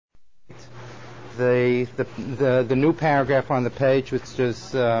the new paragraph on the page, which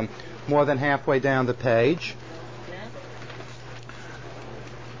is more than halfway down the page.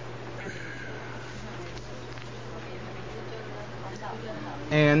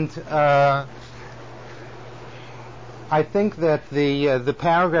 And I think that the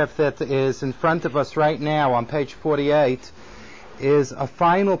paragraph that is in front of us right now on page 48 is a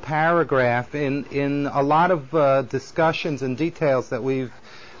final paragraph in a lot of discussions and details that we've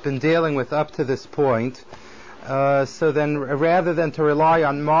been dealing with up to this point. So then, rather than to rely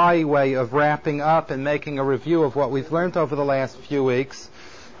on my way of wrapping up and making a review of what we've learned over the last few weeks,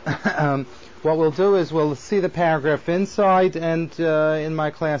 what we'll do is we'll see the paragraph inside, and in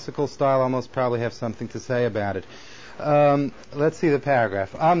my classical style I'll most probably have something to say about it. Let's see the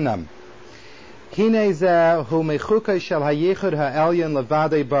paragraph. Amnam. Hine zeh hu mechukei shel hayichud ha'elyon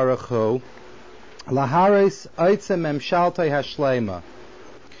levadei baruch hu laharis oitzem memshaltei hashleima.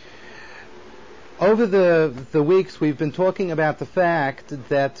 Over the weeks we've been talking about the fact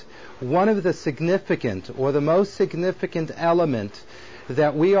that one of the significant, or the most significant element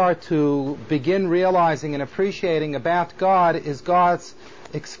that we are to begin realizing and appreciating about God is God's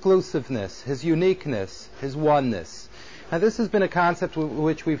exclusiveness, His uniqueness, His oneness. Now this has been a concept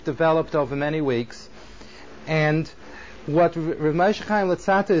which we've developed over many weeks, and what Rav Moshe Chaim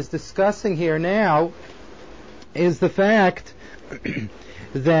Luzzatto is discussing here now is the fact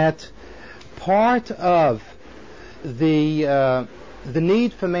that part of the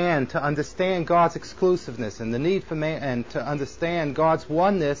need for man to understand God's exclusiveness and the need for man to understand God's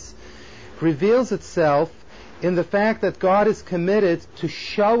oneness reveals itself in the fact that God is committed to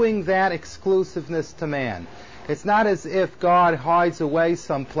showing that exclusiveness to man. It's not as if God hides away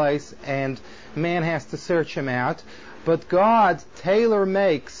someplace and man has to search Him out, but God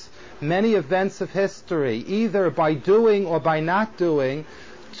tailor-makes many events of history, either by doing or by not doing,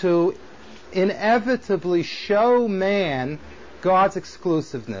 to inevitably show man God's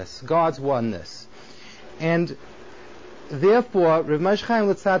exclusiveness, God's oneness. And therefore, Rav Moshe Chaim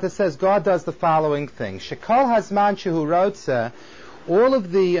Luzzatto says God does the following thing. Shekol hazman shehu rotze, all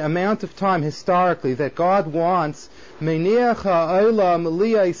of the amount of time historically that God wants, meniach ha'olam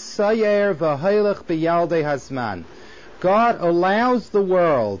li'yisayer v'hailech b'yaldei hazman. God allows the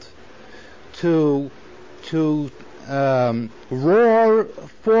world to roar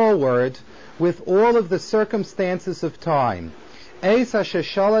forward with all of the circumstances of time. Eis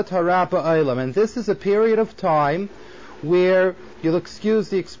ha'sheshalat hara ba'olam. And this is a period of time where, you'll excuse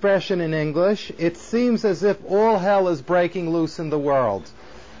the expression in English, it seems as if all hell is breaking loose in the world.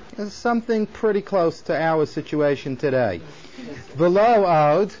 It's something pretty close to our situation today. V'lo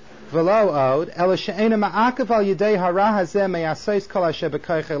od, ela she'ena ma'akav al yidei hara hazeh me'asos kol asher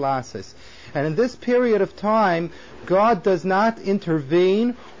b'kochei la'asos. And in this period of time, God does not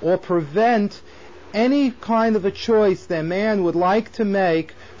intervene or prevent any kind of a choice that man would like to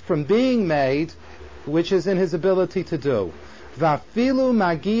make from being made, which is in his ability to do. Vafilu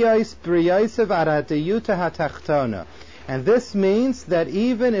magiyos briyosev aradiyuta hatachtona. And this means that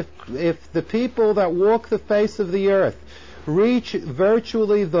even if the people that walk the face of the earth reach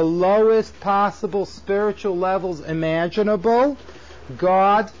virtually the lowest possible spiritual levels imaginable,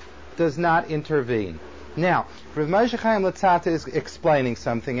 God does not intervene. Now, Rav Moshe Chaim Luzzatto is explaining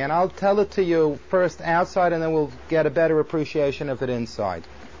something, and I'll tell it to you first outside, and then we'll get a better appreciation of it inside.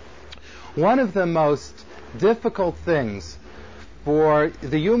 One of the most difficult things for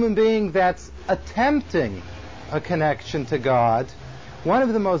the human being that's attempting a connection to God, one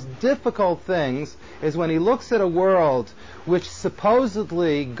of the most difficult things is when he looks at a world which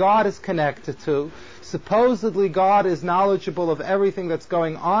supposedly God is connected to, supposedly God is knowledgeable of everything that's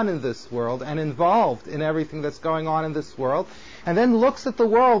going on in this world and involved in everything that's going on in this world, and then looks at the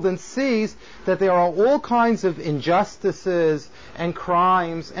world and sees that there are all kinds of injustices and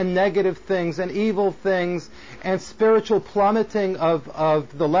crimes and negative things and evil things and spiritual plummeting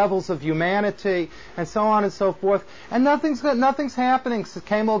of the levels of humanity and so on and so forth, and nothing's happening.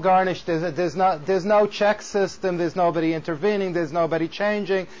 Camel garnished. There's no check system. There's nobody intervening. There's nobody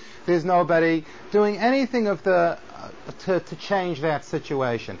changing. There's nobody doing anything to change that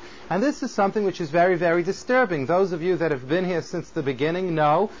situation. And this is something which is very, very disturbing. Those of you that have been here since the beginning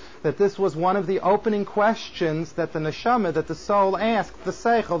know that this was one of the opening questions that the neshama, that the soul asked, the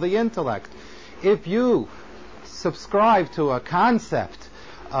seichel, the intellect. If you subscribe to a concept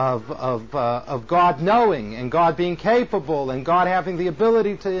of God knowing and God being capable and God having the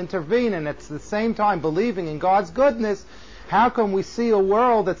ability to intervene, and at the same time believing in God's goodness, how come we see a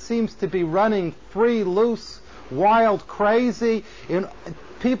world that seems to be running free, loose, wild, crazy,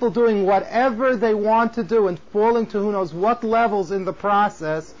 people doing whatever they want to do and falling to who knows what levels in the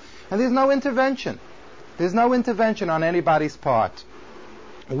process, And there's no intervention. There's no intervention on anybody's part.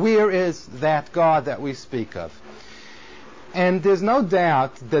 Where is that God that we speak of? And there's no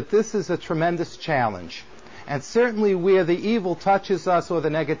doubt that this is a tremendous challenge. And certainly where the evil touches us or the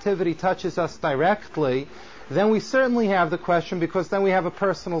negativity touches us directly, then we certainly have the question, because then we have a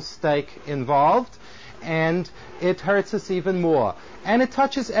personal stake involved, and it hurts us even more. And it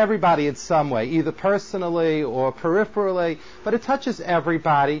touches everybody in some way, either personally or peripherally, but it touches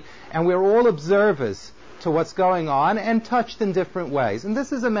everybody, and we're all observers to what's going on and touched in different ways. And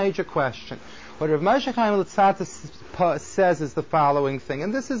this is a major question. What Rav Moshe Chaim Luzzatto says is the following thing,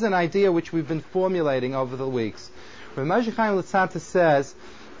 and this is an idea which we've been formulating over the weeks. Rav Moshe Chaim Luzzatto says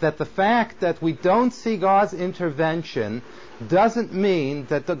that the fact that we don't see God's intervention doesn't mean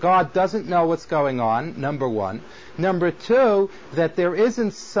that the God doesn't know what's going on, number one. Number two, that there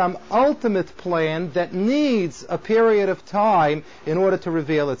isn't some ultimate plan that needs a period of time in order to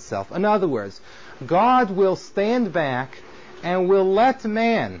reveal itself. In other words, God will stand back and will let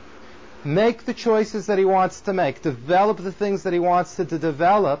man make the choices that he wants to make, develop the things that he wants to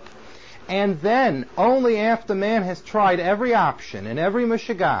develop, and then only after man has tried every option and every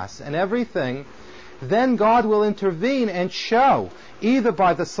mishigas and everything, then God will intervene and show, either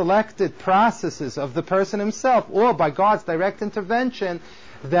by the selected processes of the person himself or by God's direct intervention,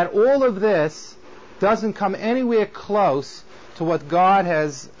 that all of this doesn't come anywhere close to what God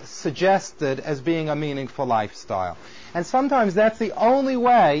has suggested as being a meaningful lifestyle. And sometimes that's the only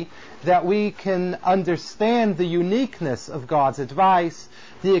way that we can understand the uniqueness of God's advice,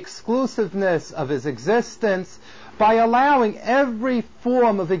 the exclusiveness of His existence, by allowing every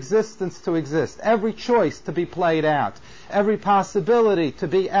form of existence to exist, every choice to be played out, every possibility to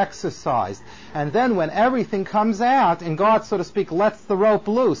be exercised. And then when everything comes out and God, so to speak, lets the rope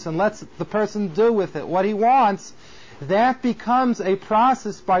loose and lets the person do with it what he wants, that becomes a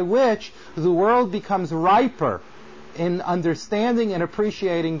process by which the world becomes riper in understanding and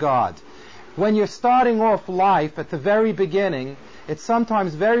appreciating God. When you're starting off life at the very beginning, it's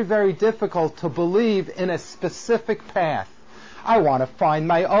sometimes very, very difficult to believe in a specific path. I want to find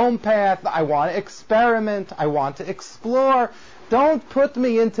my own path. I want to experiment. I want to explore. Don't put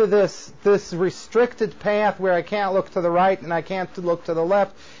me into this restricted path where I can't look to the right and I can't look to the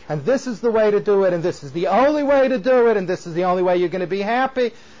left, and this is the way to do it, and this is the only way to do it, and this is the only way you're going to be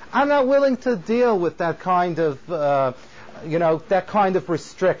happy. I'm not willing to deal with that kind of that kind of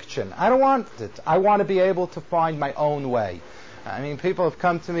restriction. I don't want it. I want to be able to find my own way. I mean, people have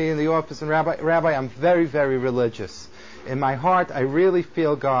come to me in the office and, Rabbi, I'm very, very religious. In my heart, I really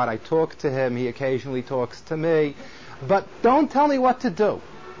feel God. I talk to Him. He occasionally talks to me. But don't tell me what to do.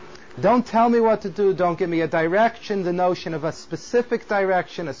 Don't tell me what to do. Don't give me a direction, the notion of a specific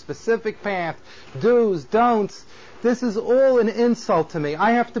direction, a specific path, do's, don'ts. This is all an insult to me.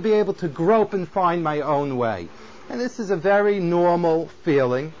 I have to be able to grope and find my own way. And this is a very normal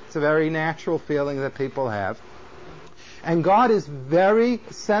feeling. It's a very natural feeling that people have. And God is very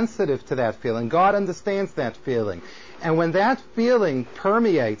sensitive to that feeling. God understands that feeling. And when that feeling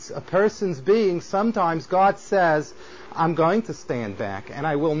permeates a person's being, sometimes God says, I'm going to stand back, and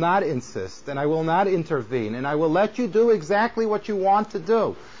I will not insist, and I will not intervene, and I will let you do exactly what you want to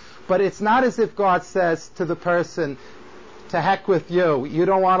do. But it's not as if God says to the person, to heck with you, you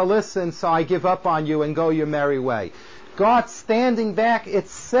don't want to listen, so I give up on you and go your merry way. God standing back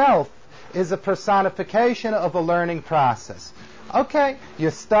itself is a personification of a learning process. Okay,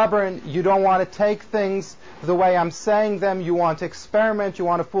 you're stubborn, you don't want to take things the way I'm saying them, you want to experiment, you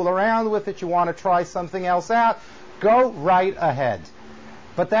want to fool around with it, you want to try something else out, go right ahead.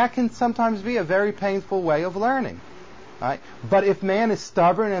 But that can sometimes be a very painful way of learning. Right? But if man is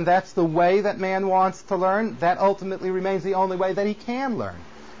stubborn and that's the way that man wants to learn, that ultimately remains the only way that he can learn.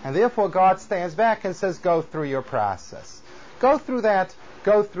 And therefore God stands back and says, go through your process. Go through that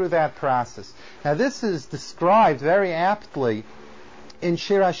process. Now this is described very aptly in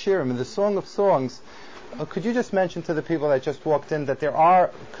Shir HaShirim, in the Song of Songs. Could you just mention to the people that just walked in that there are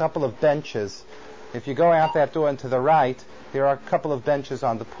a couple of benches. If you go out that door and to the right, there are a couple of benches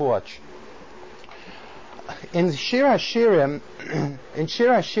on the porch. In Shir HaShirim,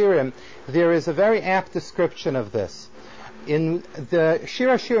 there is a very apt description of this. In the Shir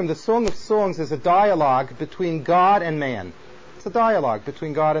HaShirim, the Song of Songs, is a dialogue between God and man. It's a dialogue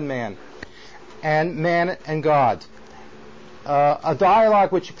between God and man and God. A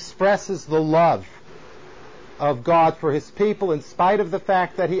dialogue which expresses the love of God for His people in spite of the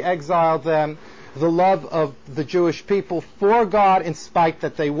fact that He exiled them, the love of the Jewish people for God in spite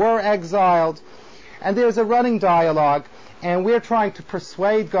that they were exiled. And there's a running dialogue, and we're trying to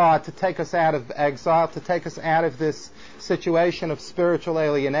persuade God to take us out of exile, to take us out of this situation of spiritual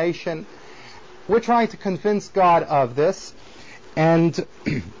alienation. We're trying to convince God of this, and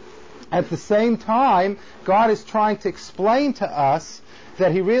at the same time, God is trying to explain to us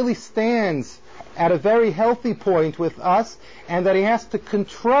that He really stands at a very healthy point with us, and that He has to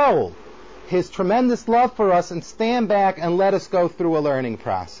control His tremendous love for us and stand back and let us go through a learning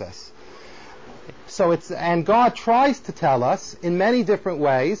process. And God tries to tell us in many different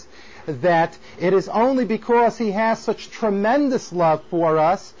ways that it is only because He has such tremendous love for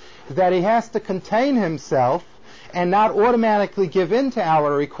us that He has to contain Himself and not automatically give in to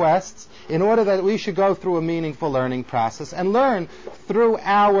our requests in order that we should go through a meaningful learning process and learn through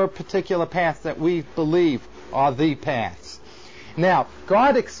our particular paths that we believe are the paths. Now,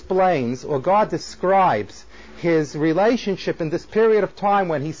 God explains, or God describes His relationship in this period of time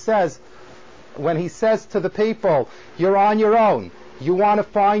when He says to the people, you're on your own. You want to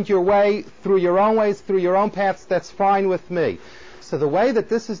find your way through your own ways, through your own paths, that's fine with me. So the way that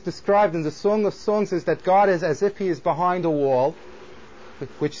this is described in the Song of Songs is that God is as if He is behind a wall,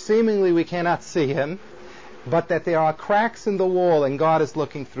 which seemingly we cannot see Him, but that there are cracks in the wall and God is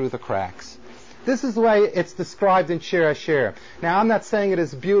looking through the cracks. This is the way it's described in Shir Hashirim. Now, I'm not saying it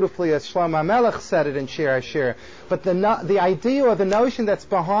as beautifully as Shlomo HaMelech said it in Shir Hashirim, but the idea or the notion that's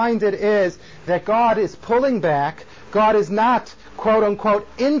behind it is that God is pulling back. God is not, quote-unquote,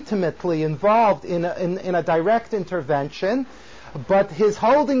 intimately involved in a direct intervention, but His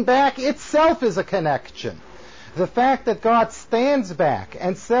holding back itself is a connection. The fact that God stands back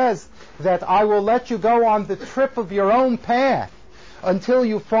and says that I will let you go on the trip of your own path until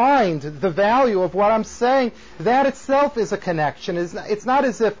you find the value of what I'm saying, that itself is a connection. It's not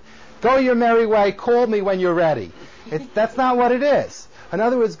as if, go your merry way, call me when you're ready. That's not what it is. In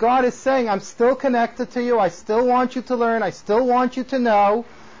other words, God is saying, I'm still connected to you, I still want you to learn, I still want you to know,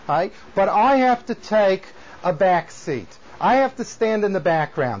 right? But I have to take a back seat. I have to stand in the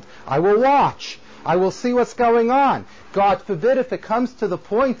background. I will watch. I will see what's going on. God forbid if it comes to the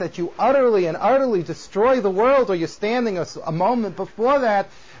point that you utterly destroy the world, or you're standing a moment before that,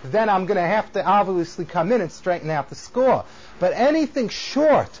 then I'm going to have to obviously come in and straighten out the score. But anything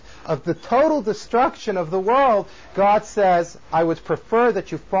short of the total destruction of the world, God says, I would prefer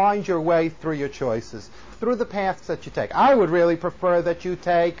that you find your way through your choices, through the paths that you take. I would really prefer that you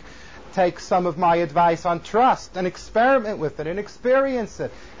take some of my advice on trust and experiment with it and experience it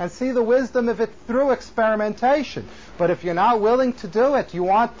and see the wisdom of it through experimentation. But if you're not willing to do it, you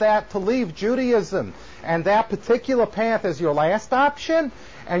want that to leave Judaism and that particular path as your last option,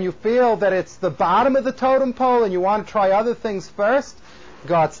 and you feel that it's the bottom of the totem pole and you want to try other things first,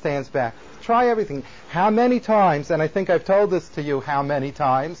 God stands back. Try everything. How many times, and I think I've told this to you how many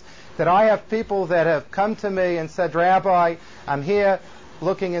times, that I have people that have come to me and said, Rabbi, I'm here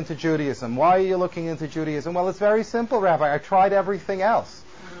looking into Judaism. Why are you looking into Judaism? Well, it's very simple, Rabbi. I tried everything else.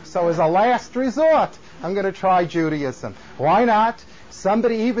 So as a last resort, I'm going to try Judaism. Why not?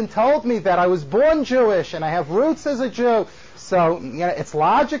 Somebody even told me that I was born Jewish and I have roots as a Jew. So it's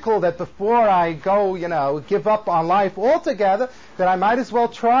logical that before I go, give up on life altogether, that I might as well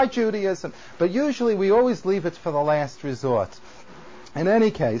try Judaism. But usually we always leave it for the last resort. In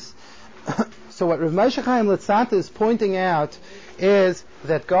any case, so what Rav Moshe Chaim Luzzatto is pointing out is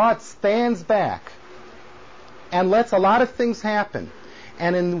that God stands back and lets a lot of things happen.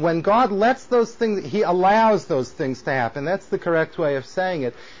 And when God lets those things, He allows those things to happen. That's the correct way of saying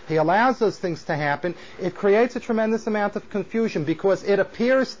it. He allows those things to happen. It creates a tremendous amount of confusion because it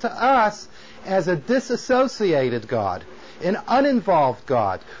appears to us as a disassociated God, an uninvolved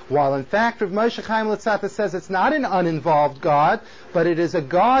God. While in fact, Rav Moshe Chaim Luzzatto says it's not an uninvolved God, but it is a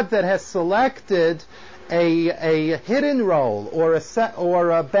God that has selected a hidden role or a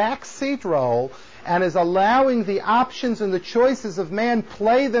backseat role, and is allowing the options and the choices of man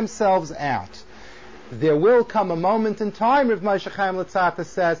play themselves out. There will come a moment in time, Rav Moshe Chaim Luzzatto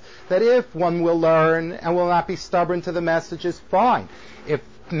says, that if one will learn and will not be stubborn to the messages, fine. If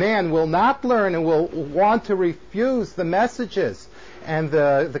man will not learn and will want to refuse the messages and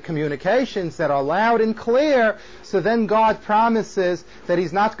the communications that are loud and clear, so then God promises that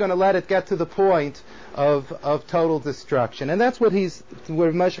He's not going to let it get to the point of total destruction. And that's what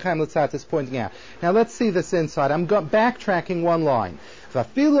Moshe Chaim Luzzatto is pointing out. Now let's see this inside. I'm backtracking one line. And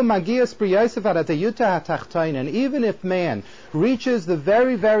even if man reaches the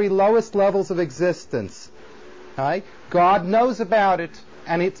very, very lowest levels of existence, right, God knows about it,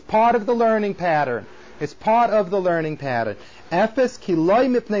 and it's part of the learning pattern. It's part of the learning pattern. But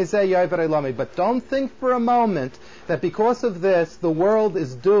don't think for a moment that because of this, the world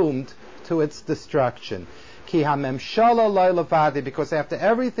is doomed to its destruction. Because after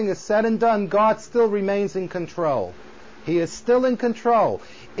everything is said and done, God still remains in control. He is still in control.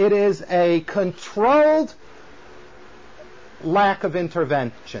 It is a controlled lack of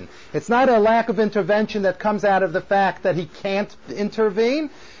intervention. It's not a lack of intervention that comes out of the fact that he can't intervene.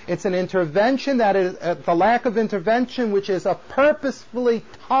 It's an intervention that is the lack of intervention, which is a purposefully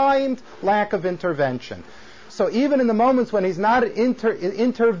timed lack of intervention. So even in the moments when he's not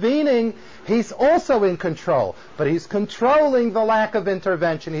intervening, he's also in control. But he's controlling the lack of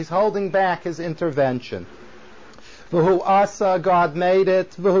intervention. He's holding back his intervention. V'hu asa, God made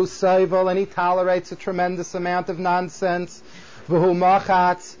it. V'hu seivel, and he tolerates a tremendous amount of nonsense. V'hu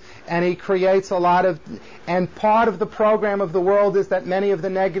machatz, and he creates a lot of... And part of the program of the world is that many of the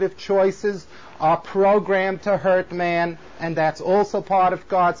negative choices are programmed to hurt man, and that's also part of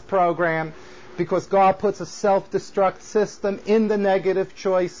God's program, because God puts a self-destruct system in the negative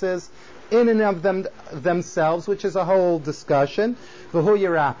choices, in and of themselves, which is a whole discussion. V'hu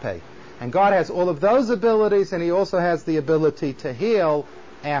yirape. And God has all of those abilities, and he also has the ability to heal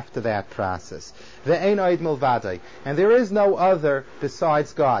after that process. Ve'ein oid milvadei. And there is no other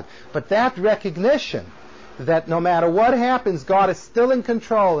besides God. But that recognition that no matter what happens, God is still in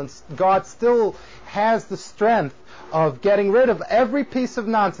control, and God still has the strength of getting rid of every piece of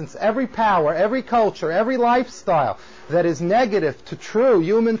nonsense, every power, every culture, every lifestyle that is negative to true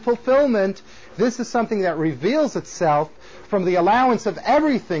human fulfillment, this is something that reveals itself from the allowance of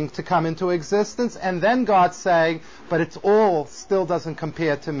everything to come into existence, and then God saying, but it all still doesn't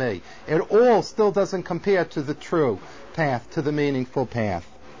compare to me. It all still doesn't compare to the true path, to the meaningful path.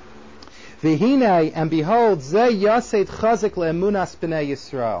 V'hinei, and behold, ze yased chazik le'emunas b'nei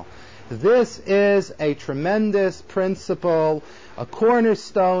Yisrael. This is a tremendous principle, a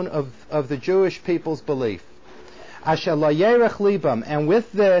cornerstone of the Jewish people's belief. Asher lo yerech libam, and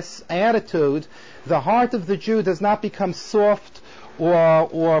with this attitude, the heart of the Jew does not become soft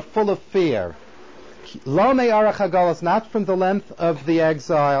or full of fear. Lo me'arach hagalos, not from the length of the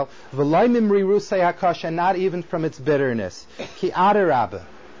exile, v'lo mimri rusei hakash, and not even from its bitterness. Ki adarabah,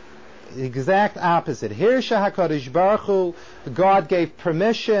 the exact opposite. Hirsha HaKadosh Baruch Hu, God gave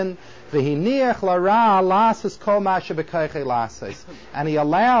permission, v'hiniach lara lasas kol masha b'kaychei lasas, and he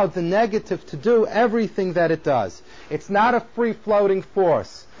allowed the negative to do everything that it does. It's not a free-floating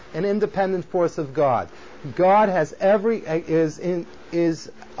force, an independent force of God. God has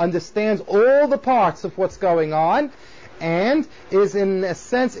understands all the parts of what's going on, and is in a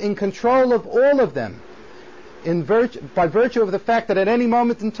sense in control of all of them. By virtue of the fact that at any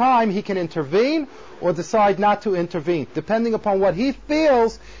moment in time he can intervene or decide not to intervene, depending upon what he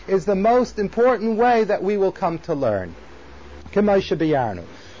feels is the most important way that we will come to learn. And the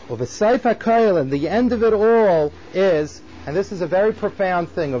end of it all is, and this is a very profound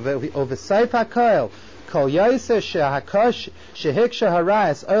thing, the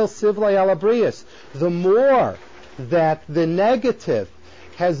more that the negative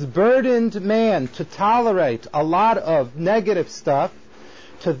has burdened man to tolerate a lot of negative stuff,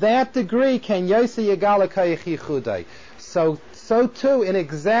 to that degree can Yosei Yegala Kayechi Chudai. So too, in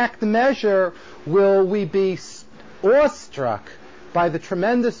exact measure, will we be awestruck by the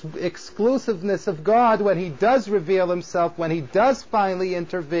tremendous exclusiveness of God when he does reveal himself, when he does finally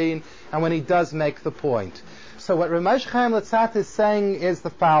intervene, and when he does make the point. So what Ramesh Chaim Luzzatto is saying is the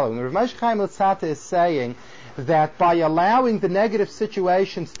following. Ramesh Chaim Luzzatto is saying that by allowing the negative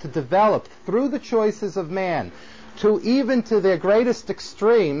situations to develop through the choices of man, to even to their greatest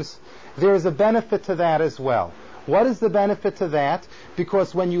extremes, there is a benefit to that as well. What is the benefit to that?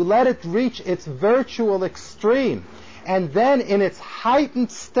 Because when you let it reach its virtual extreme, and then in its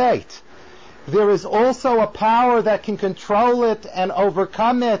heightened state, there is also a power that can control it and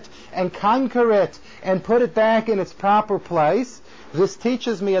overcome it and conquer it and put it back in its proper place. This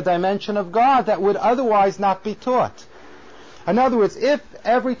teaches me a dimension of God that would otherwise not be taught. In other words, if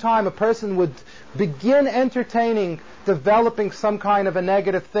every time a person would begin developing some kind of a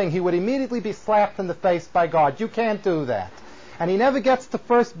negative thing, he would immediately be slapped in the face by God. You can't do that. And he never gets to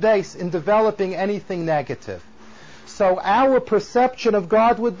first base in developing anything negative. So our perception of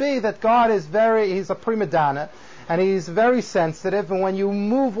God would be that God is he's a prima donna, and he's very sensitive, and when you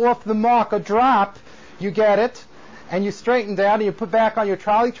move off the mark a drop, you get it, and you straighten down, and you put back on your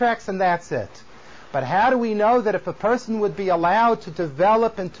trolley tracks, and that's it. But how do we know that if a person would be allowed to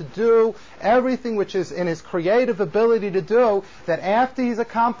develop and to do everything which is in his creative ability to do, that after he's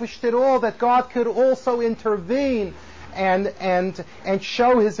accomplished it all, that God could also intervene and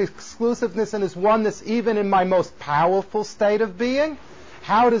show his exclusiveness and his oneness even in my most powerful state of being?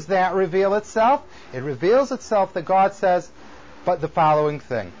 How does that reveal itself? It reveals itself that God says, but the following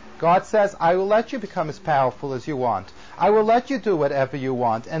thing. God says, I will let you become as powerful as you want. I will let you do whatever you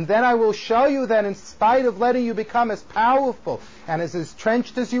want. And then I will show you that in spite of letting you become as powerful and as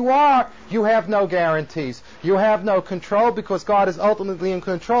entrenched as you are, you have no guarantees. You have no control, because God is ultimately in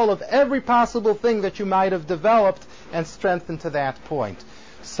control of every possible thing that you might have developed and strengthened to that point.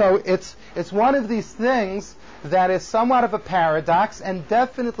 So it's one of these things that is somewhat of a paradox and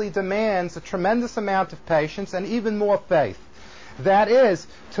definitely demands a tremendous amount of patience and even more faith. That is,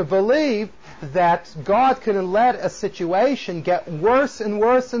 to believe that God can let a situation get worse and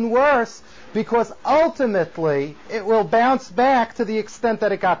worse and worse, because ultimately it will bounce back to the extent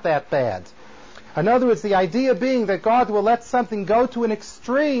that it got that bad. In other words, the idea being that God will let something go to an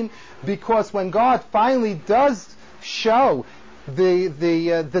extreme, because when God finally does show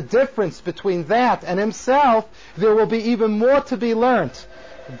the difference between that and himself, there will be even more to be learnt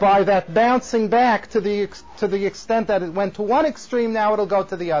by that bouncing back to the extent that it went to one extreme. Now it'll go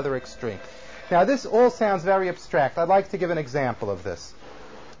to the other extreme. Now this all sounds very abstract. I'd like to give an example of this.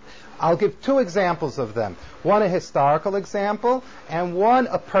 I'll give two examples of them. One a historical example, and one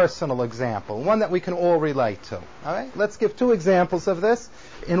a personal example, one that we can all relate to. All right? Let's give two examples of this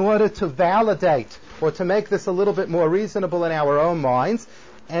in order to validate or to make this a little bit more reasonable in our own minds.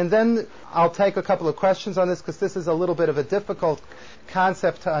 And then I'll take a couple of questions on this, because this is a little bit of a difficult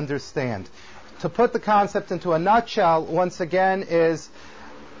concept to understand. To put the concept into a nutshell, once again, is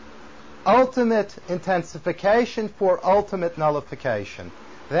ultimate intensification for ultimate nullification.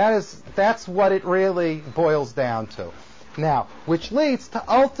 That's what it really boils down to. Now, which leads to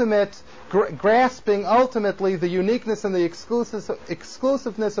ultimate grasping ultimately the uniqueness and the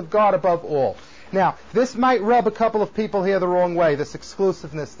exclusiveness of God above all. Now, this might rub a couple of people here the wrong way, this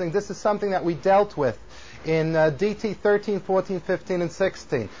exclusiveness thing. This is something that we dealt with in DT 13, 14, 15, and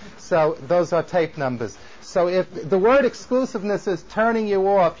 16. So those are tape numbers. So if the word exclusiveness is turning you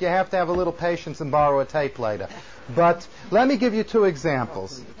off, you have to have a little patience and borrow a tape later. But let me give you two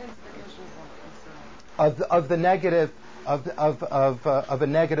examples of the negative of a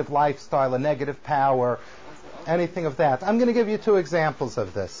negative lifestyle, a negative power, anything of that. I'm going to give you two examples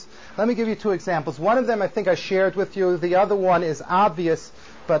of this. Let me give you two examples. One of them I think I shared with you. The other one is obvious,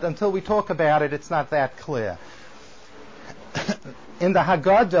 but until we talk about it, it's not that clear. In the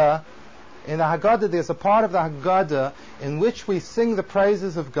Haggadah, there's a part of the Haggadah in which we sing the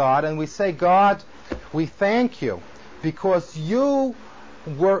praises of God, and we say, God, we thank you because you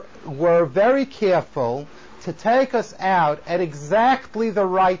were very careful to take us out at exactly the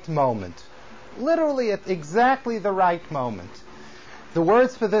right moment. Literally at exactly the right moment. The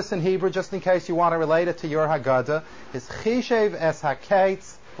words for this in Hebrew, just in case you want to relate it to your Haggadah, is Chishev es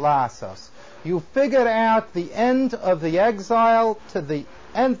haketz la'asos. You figured out the end of the exile to the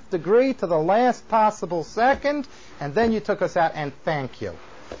nth degree, to the last possible second, and then you took us out, and thank you.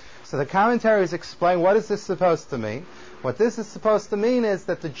 So the commentaries explain, what is this supposed to mean? What this is supposed to mean is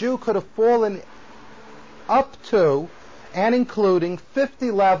that the Jew could have fallen up to and including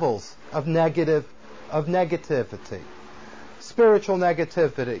 50 levels of negativity. Spiritual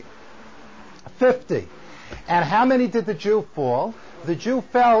negativity. 50. And how many did the Jew fall? The Jew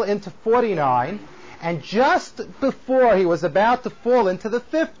fell into 49, and just before he was about to fall into the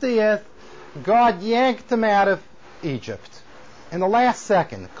 50th, God yanked him out of Egypt. In the last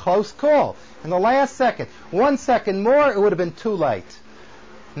second. Close call. In the last second. 1 second more, it would have been too late.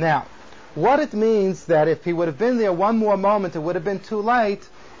 Now, what it means that if he would have been there one more moment, it would have been too late,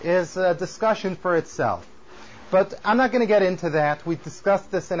 is a discussion for itself. But I'm not going to get into that. We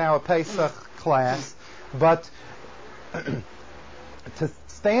discussed this in our Pesach class. But to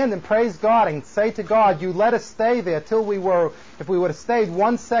stand and praise God and say to God, you let us stay there till if we would have stayed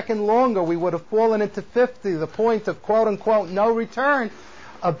 1 second longer, we would have fallen into 50, the point of quote-unquote no return.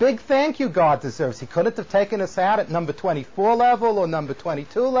 A big thank you God deserves. He couldn't have taken us out at number 24 level or number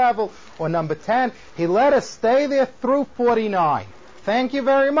 22 level or number 10. He let us stay there through 49. Thank you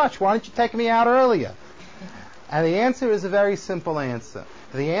very much. Why don't you take me out earlier? And the answer is a very simple answer.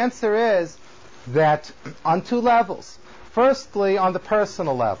 The answer is that on two levels. Firstly, on the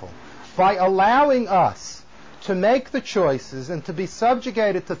personal level. By allowing us to make the choices and to be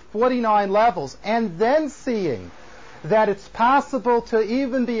subjugated to 49 levels, and then seeing that it's possible to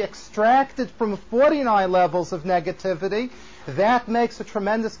even be extracted from 49 levels of negativity, that makes a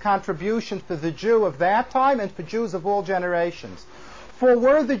tremendous contribution for the Jew of that time and for Jews of all generations. For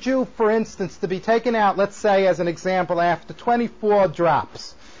were the Jew, for instance, to be taken out, let's say as an example, after 24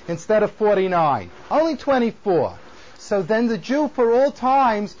 drops instead of 49, only 24. So then the Jew for all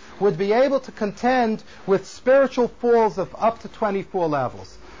times would be able to contend with spiritual falls of up to 24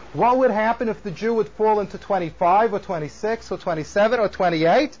 levels. What would happen if the Jew would fall into 25 or 26 or 27 or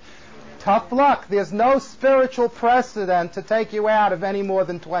 28? tough luck. There's no spiritual precedent to take you out of any more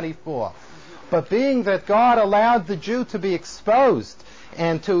than 24. But being that God allowed the Jew to be exposed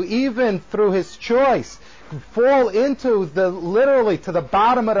and to, even through his choice, fall into literally to the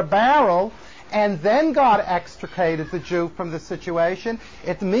bottom of the barrel, and then God extricated the Jew from the situation,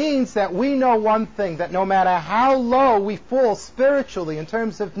 it means that we know one thing, that no matter how low we fall spiritually in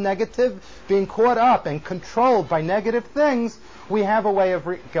terms of negative, being caught up and controlled by negative things, we have a way of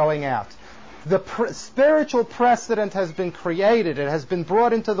going out. The spiritual precedent has been created. It has been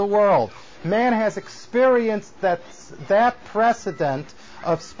brought into the world. Man has experienced that precedent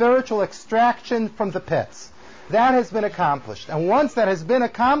of spiritual extraction from the pits. That has been accomplished. And once that has been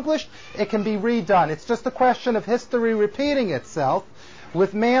accomplished, it can be redone. It's just a question of history repeating itself,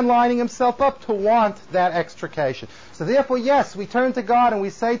 with man lining himself up to want that extrication. So therefore, yes, we turn to God and we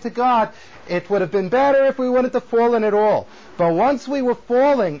say to God, it would have been better if we wouldn't have fallen at all. But once we were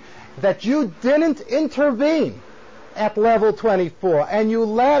falling, that you didn't intervene at level 24, and you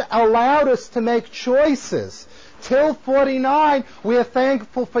allowed us to make choices till 49, we are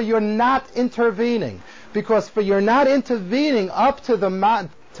thankful for your not intervening. Because for your not intervening up to the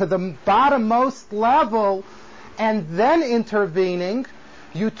bottommost level and then intervening,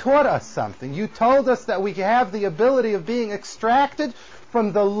 you taught us something. You told us that we have the ability of being extracted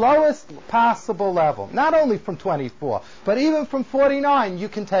from the lowest possible level. Not only from 24, but even from 49, you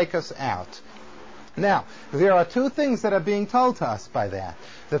can take us out. Now, there are two things that are being told to us by that.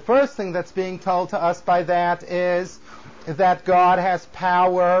 The first thing that's being told to us by that is that God has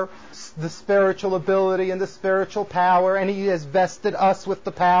power, the spiritual ability and the spiritual power, and He has vested us with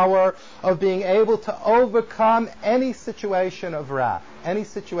the power of being able to overcome any situation of wrath, any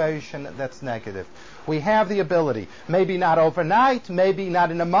situation that's negative. We have the ability, maybe not overnight, maybe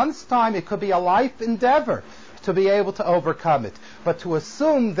not in a month's time, it could be a life endeavor to be able to overcome it. But to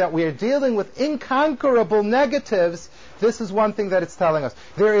assume that we are dealing with inconquerable negatives, this is one thing that it's telling us.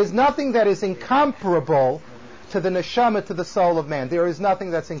 There is nothing that is incomparable to the neshama, to the soul of man. There is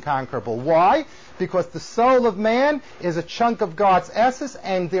nothing that's inconquerable. Why? Because the soul of man is a chunk of God's essence,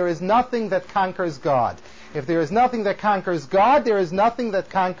 and there is nothing that conquers God. If there is nothing that conquers God, there is nothing that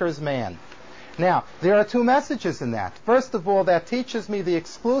conquers man. Now, there are two messages in that. First of all, that teaches me the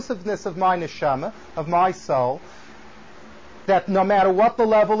exclusiveness of my neshama, of my soul, that no matter what the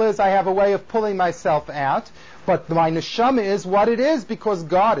level is, I have a way of pulling myself out, but my neshama is what it is because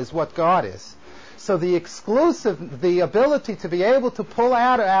God is what God is. So the ability to be able to pull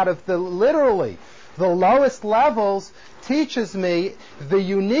out of literally the lowest levels teaches me the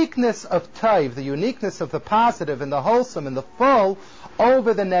uniqueness of Tov, the uniqueness of the positive and the wholesome and the full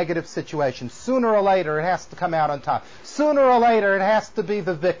over the negative situation. Sooner or later it has to come out on top. Sooner or later it has to be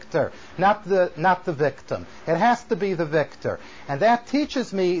the victor, not the victim. It has to be the victor. And that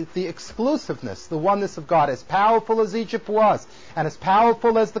teaches me the exclusiveness, the oneness of God. As powerful as Egypt was, and as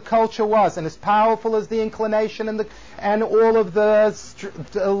powerful as the culture was, and as powerful as the inclination and all of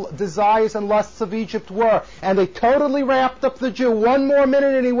the desires and lusts of Egypt were, and they totally wrapped up the Jew. One more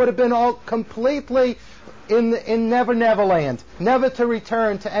minute and he would have been all completely in Neverland, never to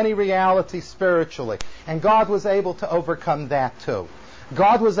return to any reality spiritually. And God was able to overcome that too.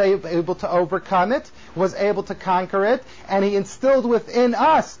 God was able to overcome it, was able to conquer it, and He instilled within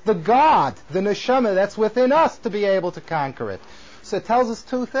us the God, the neshama that's within us to be able to conquer it. So it tells us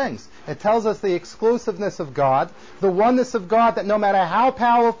two things. It tells us the exclusiveness of God, the oneness of God, that no matter how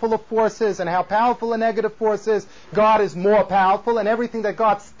powerful a force is and how powerful a negative force is, God is more powerful, and everything that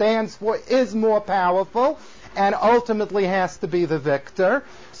God stands for is more powerful, and ultimately has to be the victor.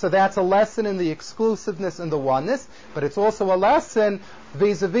 So that's a lesson in the exclusiveness and the oneness, but it's also a lesson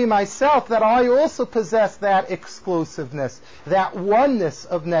vis-a-vis myself that I also possess that exclusiveness, that oneness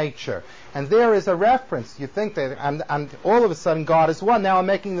of nature. And there is a reference. You think that I'm all of a sudden God is one. Now I'm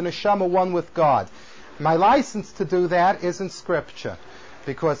making the neshama one with God. My license to do that is in Scripture,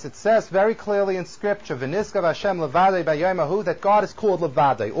 because it says very clearly in Scripture, "V'niskav Hashem levadei b'yom hahu," that God is called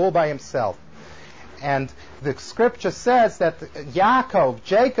levadei, all by Himself. And the Scripture says that Yaakov,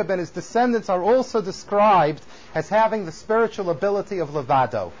 Jacob, and his descendants are also described as having the spiritual ability of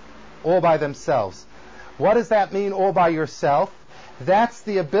levado, all by themselves. What does that mean, all by yourself? That's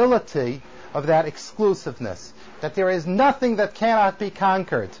the ability of that exclusiveness, that there is nothing that cannot be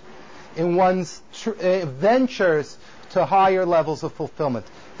conquered in one's ventures to higher levels of fulfillment.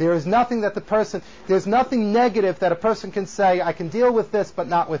 There is nothing that there's nothing negative that a person can say, I can deal with this, but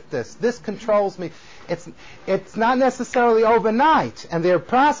not with this. This controls me. It's not necessarily overnight, and there are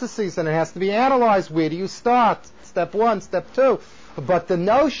processes, and it has to be analyzed. Where do you start? Step 1, step 2. But the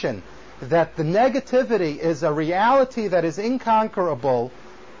notion that the negativity is a reality that is inconquerable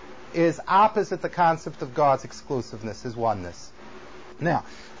is opposite the concept of God's exclusiveness, His oneness. Now,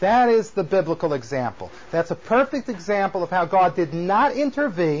 that is the biblical example. That's a perfect example of how God did not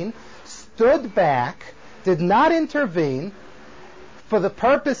intervene, stood back, did not intervene for the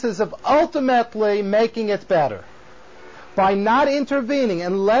purposes of ultimately making it better. By not intervening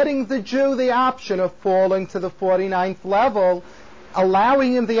and letting the Jew the option of falling to the 49th level,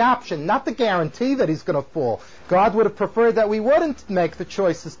 allowing him the option, not the guarantee that he's going to fall. God would have preferred that we wouldn't make the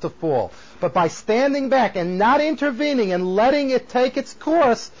choices to fall. But by standing back and not intervening and letting it take its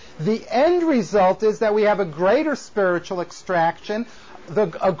course, the end result is that we have a greater spiritual extraction,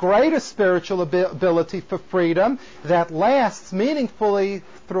 a greater spiritual ability for freedom that lasts meaningfully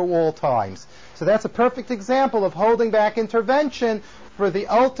through all times. So that's a perfect example of holding back intervention for the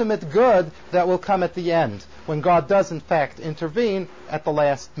ultimate good that will come at the end, when God does in fact intervene at the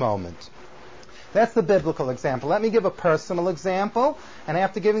last moment. That's the biblical example. Let me give a personal example, and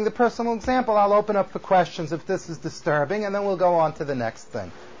after giving the personal example, I'll open up for questions if this is disturbing, and then we'll go on to the next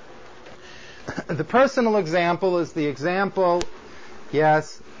thing. The personal example is the example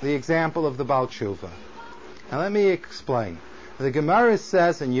of the Baal Tshuva. Now let me explain. The Gemara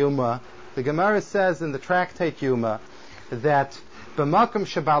says in Yuma, the tractate Yuma, that b'makom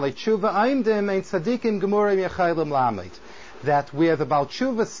shebali tshuva aimdim ein tzadikim gemurim yachaylim lamed, that where the Baal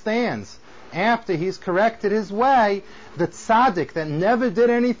Tshuva stands after he's corrected his way, the tzaddik that never did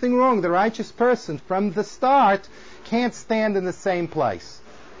anything wrong, the righteous person from the start, can't stand in the same place.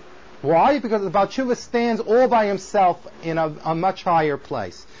 Why? Because the Baal Tshuva stands all by himself in a much higher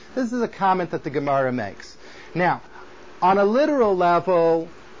place. This is a comment that the Gemara makes. Now, on a literal level,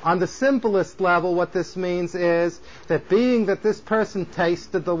 on the simplest level, what this means is that being that this person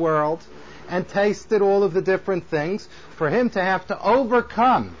tasted the world and tasted all of the different things, for him to have to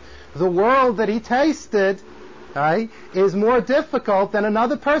overcome the world that he tasted, right, is more difficult than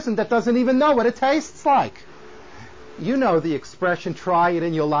another person that doesn't even know what it tastes like. You know the expression, try it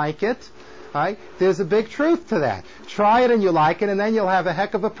and you'll like it. Right? There's a big truth to that. Try it and you like it, and then you'll have a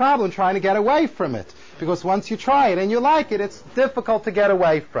heck of a problem trying to get away from it. Because once you try it and you like it, it's difficult to get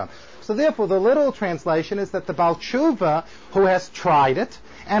away from. So therefore, the literal translation is that the Baal Tshuva, who has tried it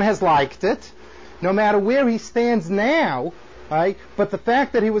and has liked it, no matter where he stands now, right, but the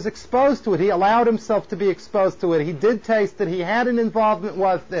fact that he was exposed to it, he allowed himself to be exposed to it, he did taste it, he had an involvement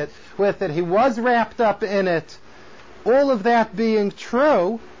with it, he was wrapped up in it, all of that being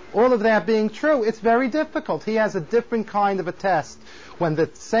true, it's very difficult. He has a different kind of a test when the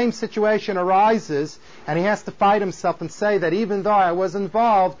same situation arises and he has to fight himself and say that even though I was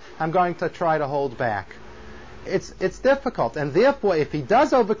involved, I'm going to try to hold back. It's difficult, and therefore if he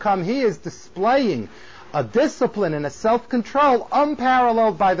does overcome, he is displaying a discipline and a self-control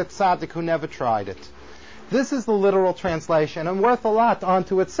unparalleled by the tzaddik who never tried it. This is the literal translation, and worth a lot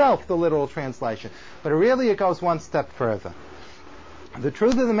unto itself, the literal translation. But really it goes one step further. The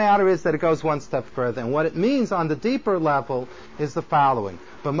truth of the matter is that it goes one step further, and what it means on the deeper level is the following.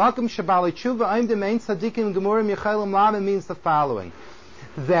 B'makom shebali tshuva aimdim ein tzadikim gemurim yachaylim lamed means the following,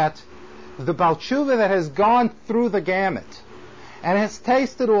 that the Baal Tshuva that has gone through the gamut and has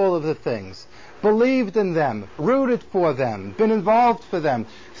tasted all of the things, believed in them, rooted for them, been involved for them,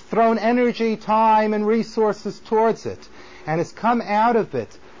 thrown energy, time, and resources towards it, and has come out of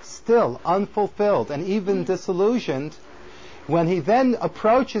it still unfulfilled and even disillusioned, when he then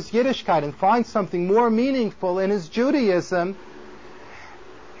approaches Yiddishkeit and finds something more meaningful in his Judaism,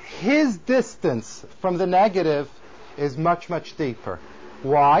 his distance from the negative is much, much deeper.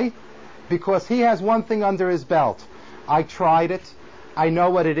 Why? Because he has one thing under his belt. I tried it. I know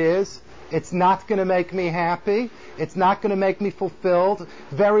what it is. It's not going to make me happy. It's not going to make me fulfilled.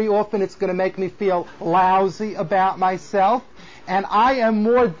 Very often it's going to make me feel lousy about myself. And I am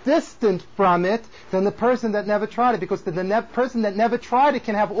more distant from it than the person that never tried it, because the person that never tried it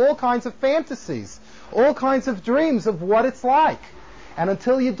can have all kinds of fantasies, all kinds of dreams of what it's like. And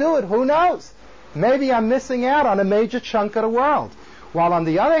until you do it, who knows? Maybe I'm missing out on a major chunk of the world. While on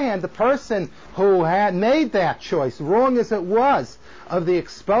the other hand, the person who had made that choice, wrong as it was, of the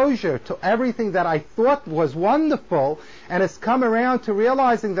exposure to everything that I thought was wonderful, and has come around to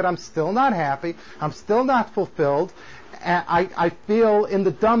realizing that I'm still not happy, I'm still not fulfilled, I feel in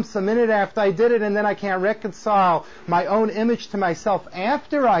the dumps a minute after I did it, and then I can't reconcile my own image to myself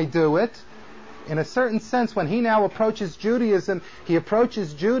after I do it. In a certain sense, when he now approaches Judaism, he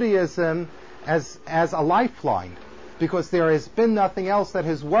approaches Judaism as a lifeline, because there has been nothing else that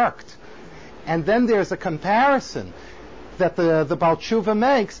has worked. And then there's a comparison that the Baal Tshuva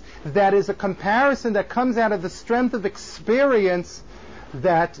makes, that is a comparison that comes out of the strength of experience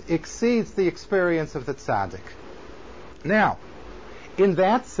that exceeds the experience of the tzaddik. Now, In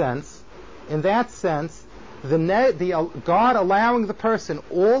that sense, God allowing the person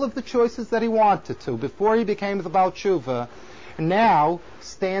all of the choices that he wanted to before he became the Baal Tshuva now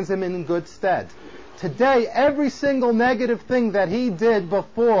stands him in good stead. Today, every single negative thing that he did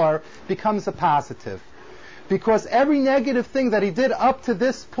before becomes a positive. Because every negative thing that he did up to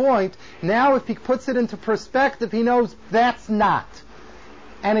this point, now if he puts it into perspective, he knows that's not.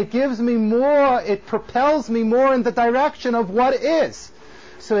 And it gives me more, it propels me more in the direction of what is.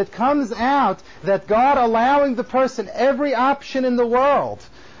 So it comes out that God allowing the person every option in the world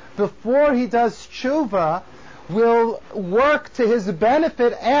before he does tshuva will work to his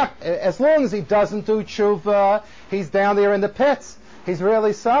benefit as long as he doesn't do tshuva. He's down there in the pits. He's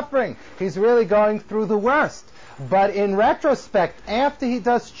really suffering. He's really going through the worst. But in retrospect, after he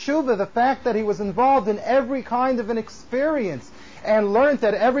does tshuva, the fact that he was involved in every kind of an experience and learned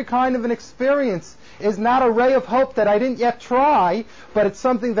that every kind of an experience is not a ray of hope that I didn't yet try, but it's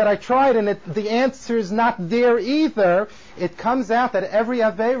something that I tried and the answer is not there either, it comes out that every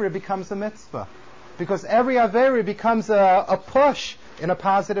Aveira becomes a mitzvah. Because every Aveira becomes a push in a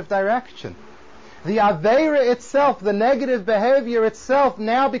positive direction. The Aveira itself, the negative behavior itself,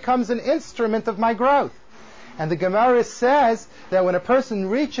 now becomes an instrument of my growth. And the Gemara says that when a person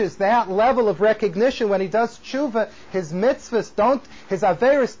reaches that level of recognition, when he does tshuva, his mitzvahs his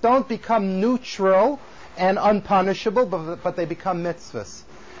aveiros don't become neutral and unpunishable, but they become mitzvahs.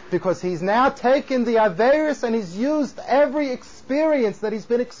 Because he's now taken the aveiros and he's used every experience that he's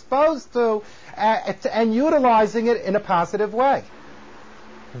been exposed to and utilizing it in a positive way.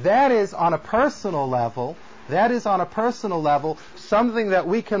 That is on a personal level, something that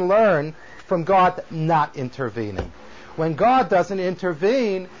we can learn from God not intervening. When God doesn't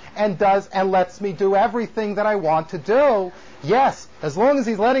intervene and lets me do everything that I want to do, yes, as long as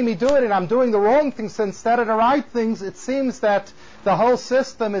he's letting me do it and I'm doing the wrong things instead of the right things, it seems that the whole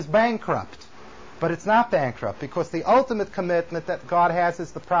system is bankrupt. But it's not bankrupt, because the ultimate commitment that God has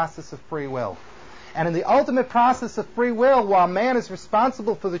is the process of free will. And in the ultimate process of free will, while man is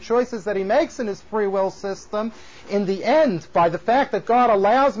responsible for the choices that he makes in his free will system, in the end, by the fact that God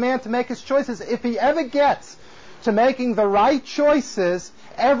allows man to make his choices, if he ever gets to making the right choices,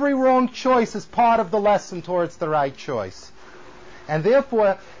 every wrong choice is part of the lesson towards the right choice. And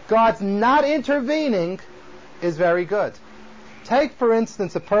therefore, God's not intervening is very good. Take, for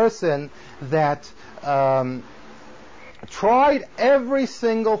instance, a person that tried every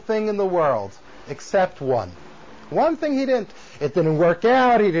single thing in the world except one. One thing he didn't. It didn't work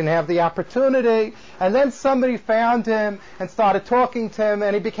out. He didn't have the opportunity. And then somebody found him and started talking to him,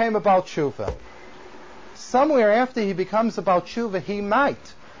 and he became a Baal Tshuva. Somewhere after he becomes a Baal Tshuva, he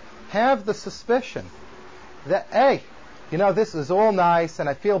might have the suspicion that, hey, this is all nice, and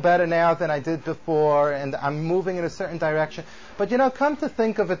I feel better now than I did before, and I'm moving in a certain direction. But come to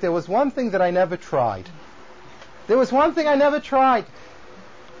think of it, there was one thing that I never tried. I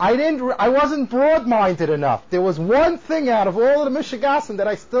wasn't broad-minded enough. There was one thing out of all of the Mishigasim that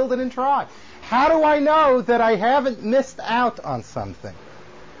I still didn't try. How do I know that I haven't missed out on something?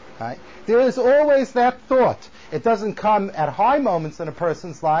 Right? There is always that thought. It doesn't come at high moments in a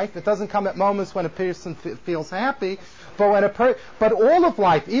person's life. It doesn't come at moments when a person feels happy. But all of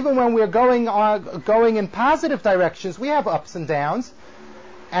life, even when we're going in positive directions, we have ups and downs.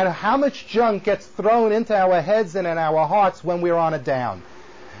 And how much junk gets thrown into our heads and in our hearts when we're on a down?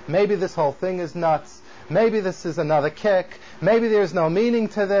 Maybe this whole thing is nuts. Maybe this is another kick. Maybe there's no meaning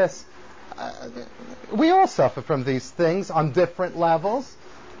to this. We all suffer from these things on different levels.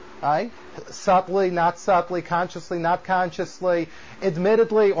 Right? Subtly, not subtly, consciously, not consciously,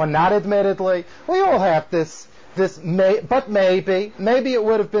 admittedly or not admittedly. We all have this but maybe it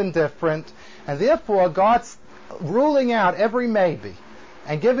would have been different. And therefore, God's ruling out every maybe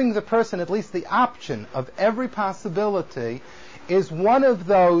and giving the person at least the option of every possibility is one of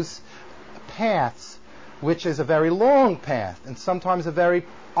those paths which is a very long path and sometimes a very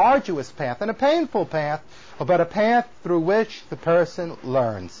arduous path and a painful path, but a path through which the person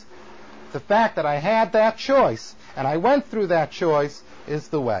learns. The fact that I had that choice and I went through that choice is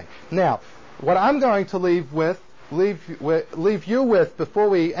the way. Now, what I'm going to leave you with before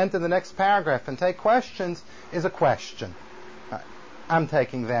we enter the next paragraph and take questions is a question. I'm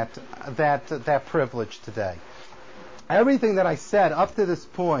taking that privilege today. Everything that I said up to this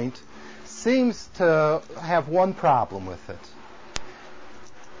point seems to have one problem with it.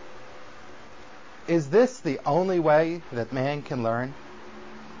 Is this the only way that man can learn?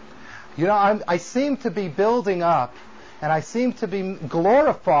 I seem to be building up and I seem to be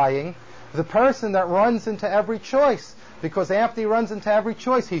glorifying the person that runs into every choice, because after he runs into every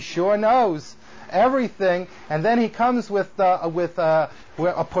choice, he sure knows everything, and then he comes with a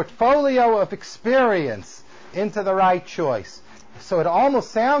portfolio of experience into the right choice. So it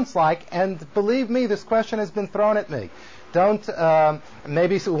almost sounds like, and believe me, this question has been thrown at me. Don't,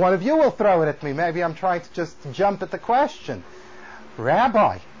 maybe one of you will throw it at me. Maybe I'm trying to just jump at the question.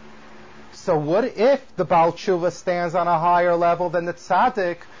 Rabbi, so what if the Baal Tshuva stands on a higher level than the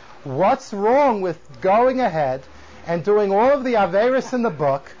Tzaddik? What's wrong with going ahead and doing all of the Averis in the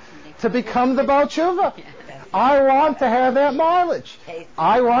book to become the Baal Tshuva? I want to have that mileage.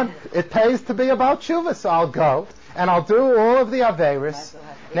 It pays to be a Baal Tshuva, so I'll go and I'll do all of the Averis.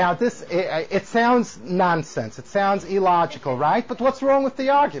 Now it sounds nonsense. It sounds illogical, right? But what's wrong with the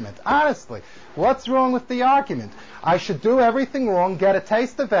argument? Honestly, what's wrong with the argument? I should do everything wrong, get a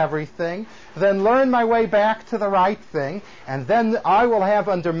taste of everything, then learn my way back to the right thing, and then I will have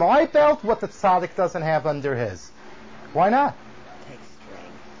under my belt what the tzaddik doesn't have under his. Why not?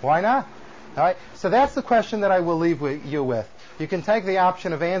 Why not? All right. So that's the question that I will leave you with. You can take the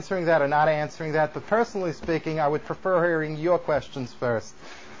option of answering that or not answering that, but personally speaking, I would prefer hearing your questions first.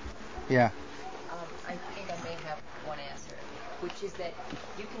 Yeah. I think I may have one answer, which is that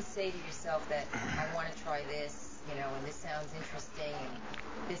you can say to yourself that I want to try this, and this sounds interesting,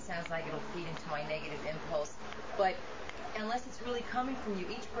 and this sounds like it'll feed into my negative impulse, but unless it's really coming from you,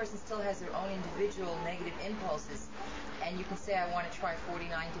 each person still has their own individual negative impulses. And you can say, I want to try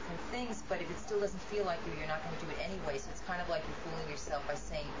 49 different things, but if it still doesn't feel like you're not going to do it anyway. So it's kind of like you're fooling yourself by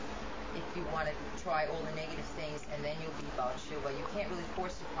saying, if you want to try all the negative things, and then you'll be Baal Tshuva. You can't really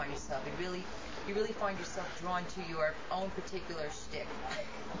force it upon yourself. You really find yourself drawn to your own particular shtick.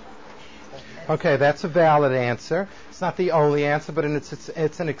 Okay, that's a valid answer. It's not the only answer, but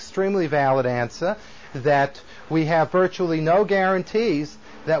it's an extremely valid answer, that we have virtually no guarantees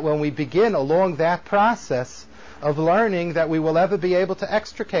that when we begin along that process of learning that we will ever be able to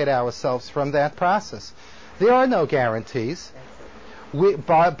extricate ourselves from that process. There are no guarantees.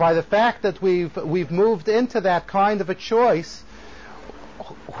 By the fact that we've moved into that kind of a choice,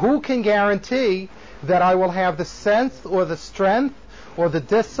 who can guarantee that I will have the sense or the strength or the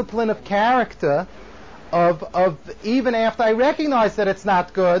discipline of character of even after I recognize that it's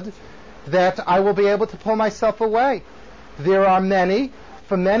not good, that I will be able to pull myself away? There are many,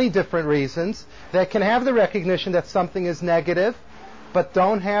 for many different reasons, that can have the recognition that something is negative, but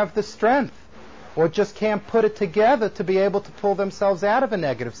don't have the strength, or just can't put it together to be able to pull themselves out of a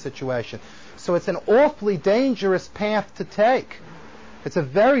negative situation. So it's an awfully dangerous path to take. It's a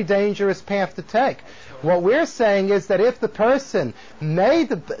very dangerous path to take. What we're saying is that if the person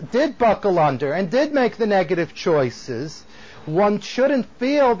did buckle under and did make the negative choices, one shouldn't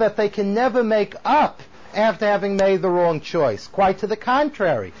feel that they can never make up after having made the wrong choice. Quite to the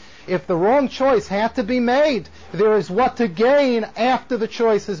contrary. If the wrong choice had to be made, there is what to gain after the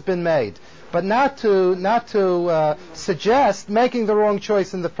choice has been made, but not to suggest making the wrong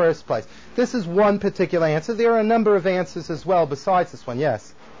choice in the first place. This is one particular answer. There are a number of answers as well besides this one.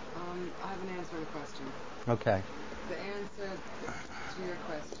 Yes? I have an answer to the question. Okay. The answer to your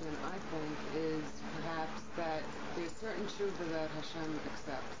question, I think, is perhaps that there's certain tshuva that Hashem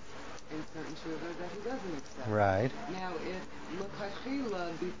accepts and certain tshuva that He doesn't accept. Right. Now, if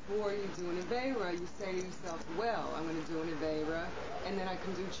l'chachila, before you do an aveira, you say to yourself, well, I'm going to do an aveira, and then I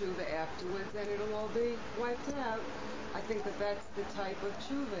can do tshuva afterwards, and it'll all be wiped out. I think that that's the type of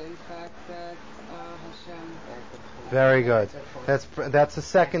tshuva, in fact, that Hashem. Very good. That's a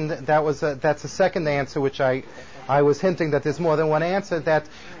second. That's a second answer, which I was hinting that there's more than one answer. That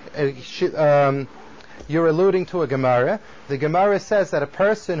you're alluding to a Gemara. The Gemara says that a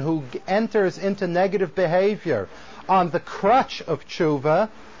person who enters into negative behavior on the crutch of tshuva,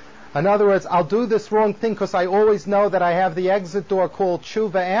 in other words, I'll do this wrong thing because I always know that I have the exit door called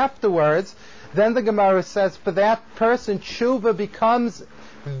tshuva afterwards, then the Gemara says for that person tshuva becomes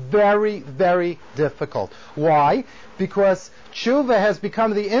very, very difficult. Why? Because tshuva has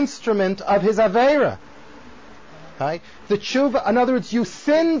become the instrument of his aveira. Right? The tshuva, in other words, you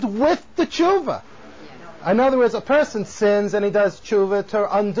sinned with the tshuva. In other words, a person sins and he does tshuva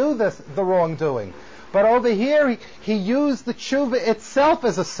to undo the wrongdoing. But over here, he used the tshuva itself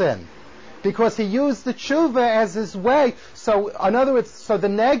as a sin, because he used the tshuva as his way. So, in other words, so the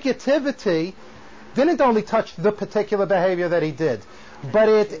negativity didn't only touch the particular behavior that he did, but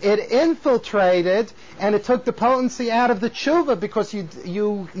it infiltrated and it took the potency out of the tshuva, because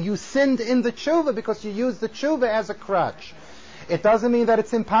you sinned in the tshuva because you used the tshuva as a crutch. It doesn't mean that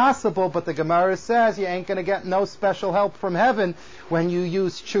it's impossible, but the Gemara says you ain't going to get no special help from heaven when you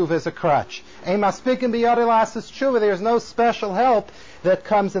use tshuva as a crutch. There's no special help that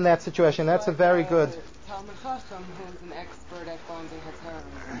comes in that situation. That's a very good. Talmud Chacham, who's an expert at finding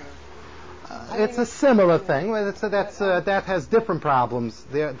Hatarim. it's a similar thing. That has different problems.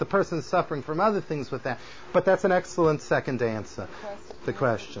 The person is suffering from other things with that. But that's an excellent second answer. The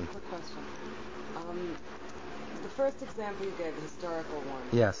question. Quick question. The first example you gave, the historical one.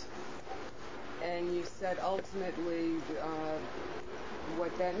 Yes. And you said ultimately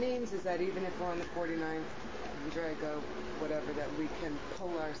what that means is that even if we're on the 49th Drago, whatever, that we can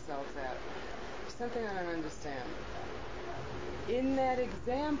pull ourselves out. Something I don't understand. In that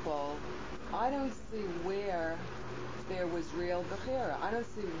example, I don't see where there was real bechira. I don't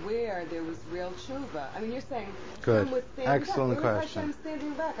see where there was real tshuva. I mean, you're saying good. Some was Excellent back. question. I'm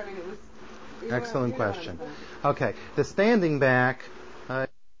standing back. I mean, it was. Excellent question. Okay, the standing back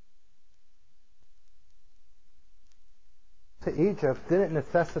to Egypt didn't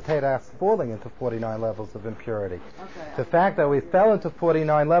necessitate us falling into 49 levels of impurity. Okay. The fact that we fell into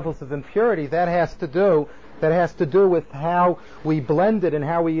 49 levels of impurity, that has to do with how we blended and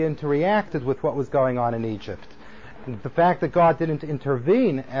how we interacted with what was going on in Egypt. The fact that God didn't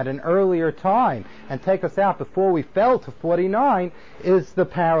intervene at an earlier time and take us out before we fell to 49 is the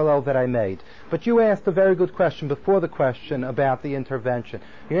parallel that I made. But you asked a very good question before the question about the intervention.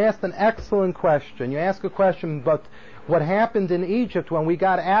 You asked an excellent question. You asked a question about what happened in Egypt when we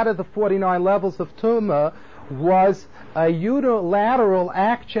got out of the 49 levels of Tumah was a unilateral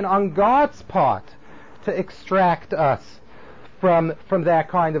action on God's part to extract us from that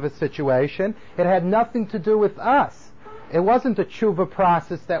kind of a situation. It had nothing to do with us. It wasn't a tshuva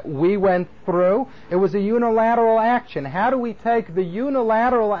process that we went through. It was a unilateral action. How do we take the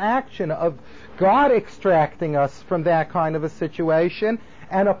unilateral action of God extracting us from that kind of a situation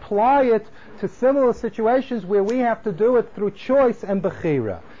and apply it to similar situations where we have to do it through choice and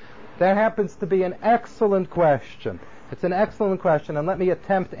bechira? That happens to be an excellent question. It's an excellent question, and let me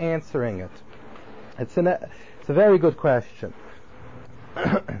attempt answering it. It's a very good question.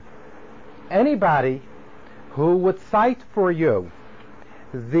 Anybody who would cite for you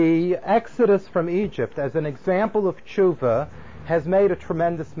the Exodus from Egypt as an example of tshuva has made a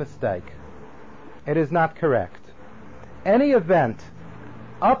tremendous mistake. It is not correct. Any event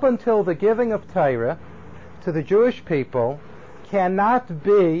up until the giving of Torah to the Jewish people cannot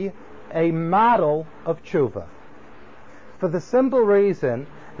be a model of tshuva, for the simple reason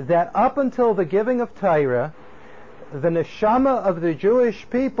that up until the giving of Torah, the neshama of the Jewish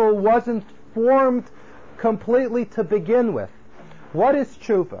people wasn't formed completely to begin with. What is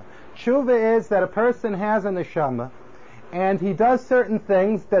tshuva? Tshuva is that a person has a neshama and he does certain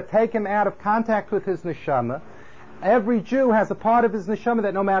things that take him out of contact with his neshama. Every Jew has a part of his neshama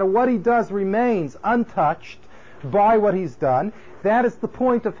that no matter what he does remains untouched by what he's done. That is the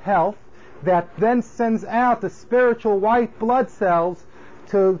point of health that then sends out the spiritual white blood cells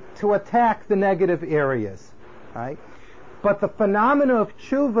to attack the negative areas. Right? But the phenomena of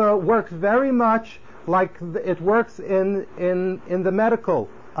tshuva works very much like it works in the medical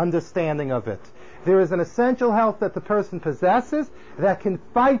understanding of it. There is an essential health that the person possesses that can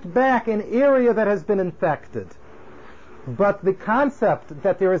fight back an area that has been infected. But the concept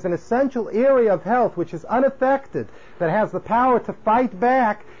that there is an essential area of health which is unaffected, that has the power to fight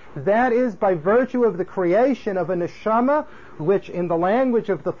back, that is by virtue of the creation of a neshama, which in the language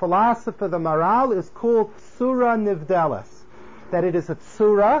of the philosopher, the Maral, is called tsura nivdelas. That it is a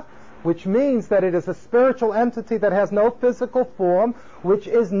tsura, which means that it is a spiritual entity that has no physical form, which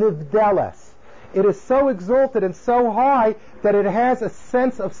is nivdelas. It is so exalted and so high that it has a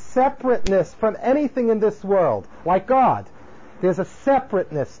sense of separateness from anything in this world, like God. There's a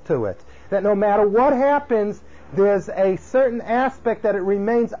separateness to it, that no matter what happens, there's a certain aspect that it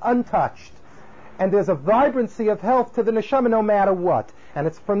remains untouched. And there's a vibrancy of health to the neshama no matter what. And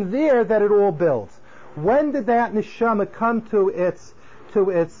it's from there that it all builds. When did that neshama come to its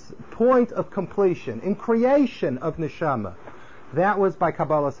point of completion? In creation of neshama. That was by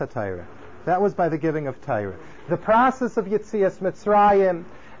Kabbalah Satira. That was by the giving of Torah. The process of Yetzias Mitzrayim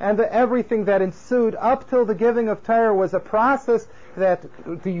and everything that ensued up till the giving of Torah was a process that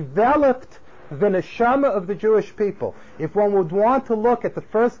developed the neshama of the Jewish people. If one would want to look at the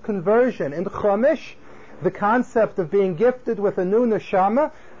first conversion in Chumash, the concept of being gifted with a new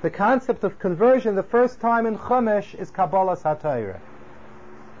neshama, the concept of conversion the first time in Chumash is Kabbalah Satira.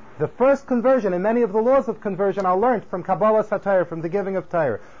 The first conversion, and many of the laws of conversion are learned from Kabbalah Satira, from the giving of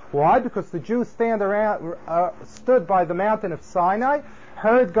Torah. Why? Because the Jews stood by the mountain of Sinai,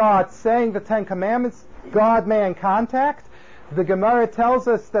 heard God saying the Ten Commandments, God-man contact. The Gemara tells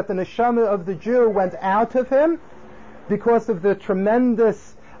us that the neshama of the Jew went out of him because of the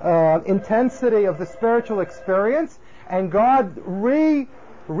tremendous intensity of the spiritual experience, and God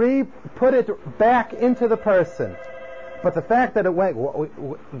put it back into the person. But the fact that it went,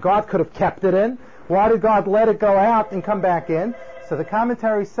 God could have kept it in. Why did God let it go out and come back in? So the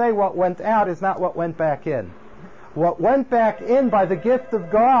commentaries say what went out is not what went back in. What went back in by the gift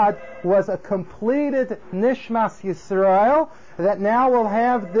of God was a completed Nishmas Yisrael that now will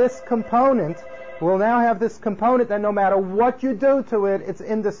have this component. Will now have this component that no matter what you do to it, it's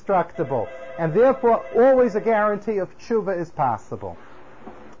indestructible. And therefore, always a guarantee of tshuva is possible.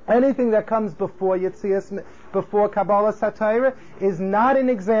 Anything that comes before Yitzias, before Kabbalah Satira, is not an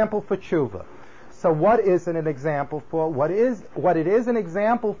example for tshuva. So what is it an example for? What it is an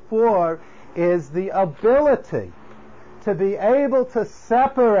example for is the ability to be able to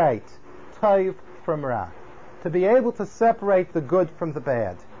separate Tov from Ra. To be able to separate the good from the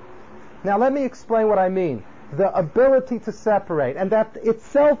bad. Now let me explain what I mean. The ability to separate. And that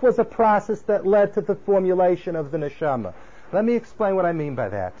itself was a process that led to the formulation of the neshama. Let me explain what I mean by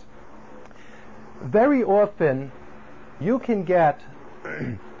that. Very often, you can get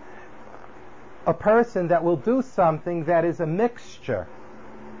a person that will do something that is a mixture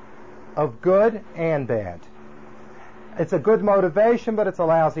of good and bad. It's a good motivation, but it's a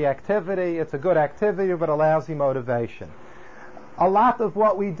lousy activity. It's a good activity, but a lousy motivation. A lot of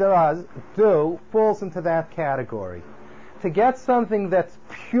what we do falls into that category. To get something that's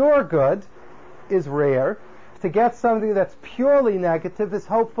pure good is rare. To get something that's purely negative is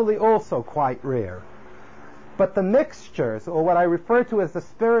hopefully also quite rare. But the mixtures, or what I refer to as the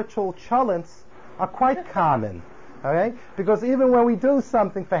spiritual chalents, are quite common. Okay? Because even when we do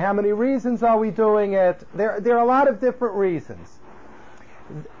something, for how many reasons are we doing it? There are a lot of different reasons.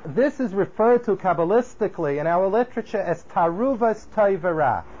 This is referred to Kabbalistically in our literature as Taruvas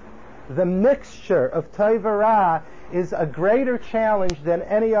Toivara. The mixture of Toivara is a greater challenge than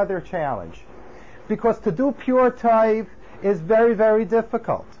any other challenge. Because to do pure Tov is very, very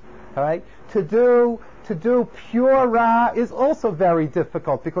difficult. Right? To do pure Ra is also very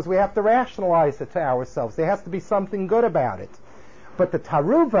difficult because we have to rationalize it to ourselves. There has to be something good about it. But the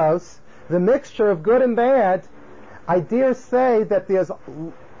Taruvos, the mixture of good and bad, I dare say that there's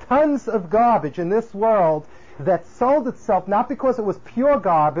tons of garbage in this world that sold itself not because it was pure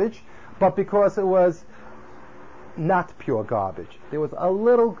garbage, but because it was not pure garbage. There was a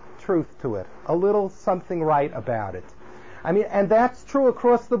little truth to it, a little something right about it. I mean, and that's true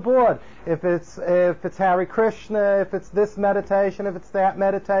across the board. If it's Hare Krishna, if it's this meditation, if it's that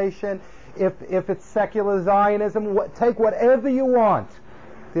meditation, if it's secular Zionism, take whatever you want.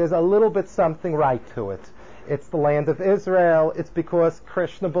 There's a little bit something right to it. It's the land of Israel. It's because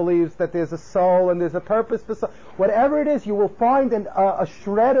Krishna believes that there's a soul and there's a purpose for soul. Whatever it is, you will find a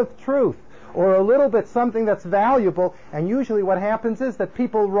shred of truth or a little bit something that's valuable. And usually what happens is that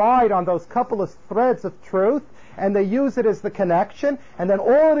people ride on those couple of threads of truth and they use it as the connection, and then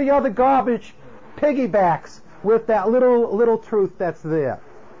all the other garbage piggybacks with that little truth that's there.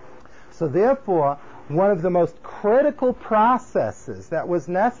 So therefore, one of the most critical processes that was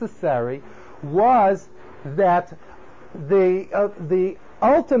necessary was that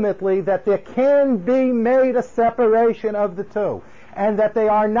ultimately that there can be made a separation of the two, and that they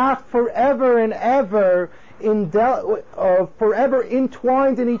are not forever and ever forever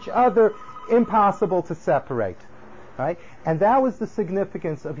entwined in each other, impossible to separate. Right? And that was the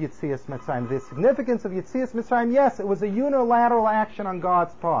significance of Yetzias Mitzrayim. The significance of Yetzias Mitzrayim, yes, it was a unilateral action on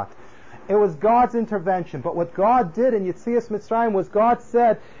God's part. It was God's intervention. But what God did in Yetzias Mitzrayim was God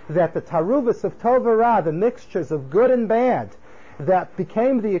said that the taruvas of Tov and Ra, the mixtures of good and bad, that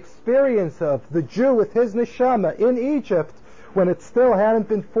became the experience of the Jew with his neshama in Egypt, when it still hadn't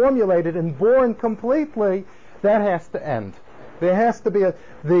been formulated and born completely, that has to end. There has to be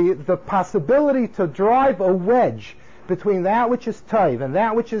the possibility to drive a wedge between that which is Tov and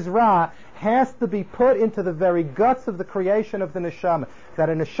that which is Ra has to be put into the very guts of the creation of the neshama. That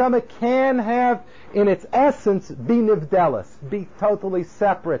a neshama can have, in its essence, be nivdelis, be totally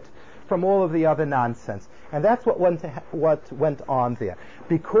separate from all of the other nonsense. And that's what went on there.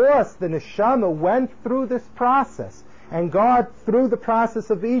 Because the neshama went through this process, and God, through the process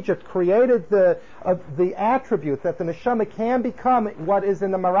of Egypt, created the attribute that the neshama can become what is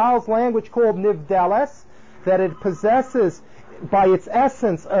in the Maral's language called nivdeles, that it possesses by its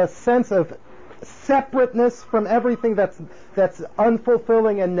essence a sense of separateness from everything that's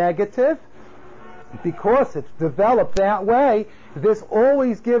unfulfilling and negative. Because it's developed that way, this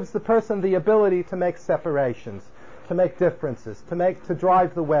always gives the person the ability to make separations, to make differences, to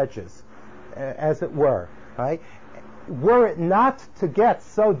drive the wedges, as it were. Right? Were it not to get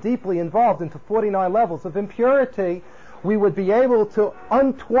so deeply involved into 49 levels of impurity, we would be able to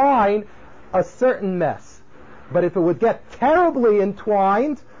untwine a certain mess. But if it would get terribly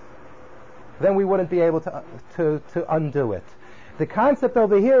entwined, then we wouldn't be able to undo it. The concept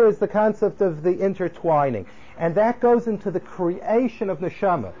over here is the concept of the intertwining, and that goes into the creation of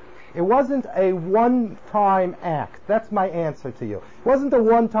neshama. It wasn't a one-time act. That's my answer to you. It wasn't a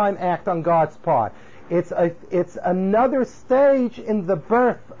one-time act on God's part. It's another stage in the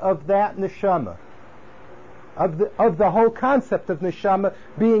birth of that neshama, of the whole concept of neshama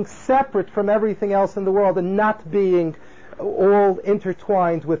being separate from everything else in the world and not being all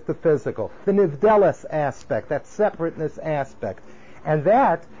intertwined with the physical. The nivdelis aspect, that separateness aspect. And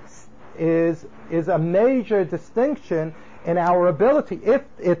that is a major distinction in our ability, if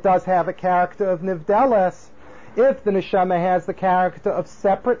it does have a character of nivdelis, if the neshama has the character of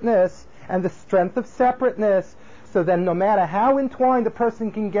separateness and the strength of separateness, so then no matter how entwined a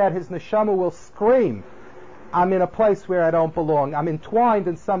person can get, his neshama will scream, I'm in a place where I don't belong. I'm entwined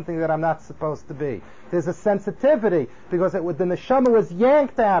in something that I'm not supposed to be. There's a sensitivity because the neshama was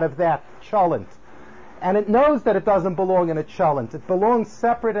yanked out of that cholent. And it knows that it doesn't belong in a cholent. It belongs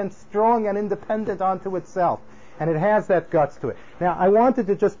separate and strong and independent unto itself. And it has that guts to it. Now, I wanted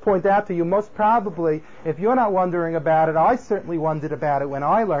to just point out to you, most probably, if you're not wondering about it, I certainly wondered about it when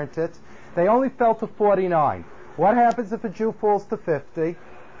I learned it. They only fell to 49. What happens if a Jew falls to 50? There's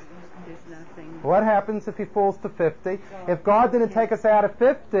nothing. What happens if he falls to 50? If God didn't take us out of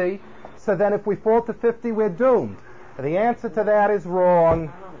 50, so then if we fall to 50, we're doomed. The answer to that is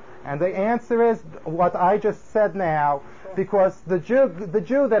wrong. And the answer is what I just said now, because the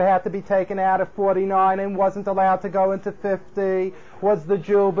Jew that had to be taken out of 49 and wasn't allowed to go into 50 was the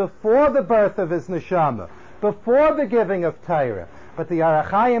Jew before the birth of his neshama, before the giving of Torah. But the Arach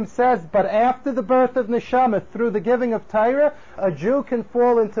Chaim says, but after the birth of neshama, through the giving of Torah, a Jew can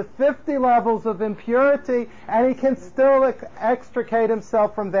fall into 50 levels of impurity, and he can still extricate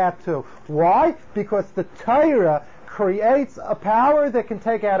himself from that too. Why? Because the Torah creates a power that can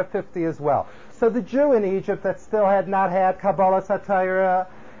take out of 50 as well. So the Jew in Egypt that still had not had Kabbalah Satira,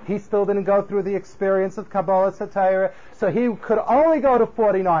 he still didn't go through the experience of Kabbalah Satira, so he could only go to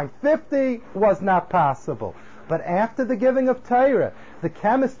 49. 50 was not possible. But after the giving of Torah, the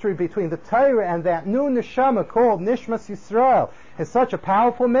chemistry between the Torah and that new neshama called Nishmas Yisrael is such a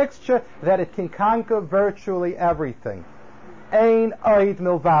powerful mixture that it can conquer virtually everything. Ein oid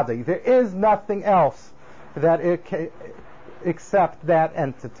milvadi. There is nothing else except that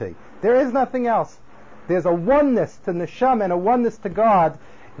entity. There is nothing else. There's a oneness to neshama and a oneness to God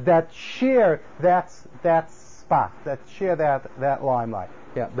that share that spot, that share that limelight.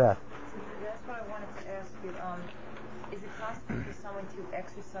 Yeah, Beth. That's why I wanted to ask you, is it possible for someone to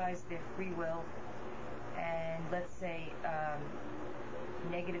exercise their free will and, let's say,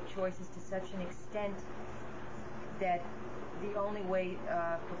 negative choices to such an extent that the only way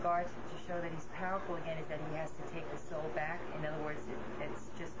for God to show that he's powerful again is that he has to take the soul back? In other words,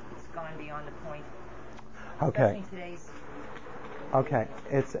 it's gone beyond the point. Okay. Especially today's... Okay,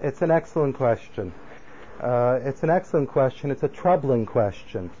 it's an excellent question. It's an excellent question. It's a troubling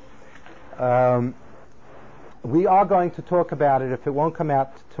question. We are going to talk about it. If it won't come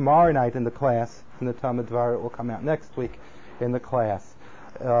out tomorrow night in the class, in the Talmud Dvar, it will come out next week in the class.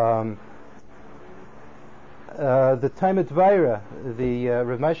 The Talmud Dvar, the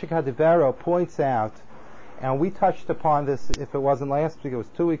Rav Moshe Kadivero points out, and we touched upon this, if it wasn't last week, it was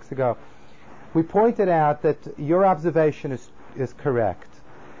 2 weeks ago. We pointed out that your observation is correct.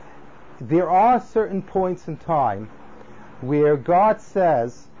 There are certain points in time where God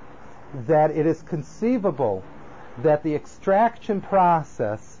says that it is conceivable that the extraction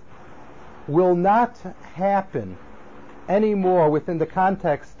process will not happen anymore within the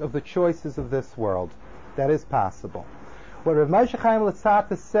context of the choices of this world. That is possible. What Rav Moshe Chaim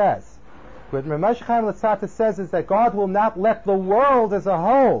Luzzatto says is that God will not let the world as a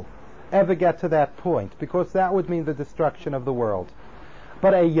whole ever get to that point, because that would mean the destruction of the world.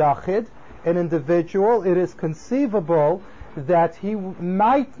 But a yachid, an individual, it is conceivable that he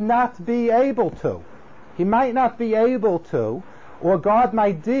might not be able to. He might not be able to, or God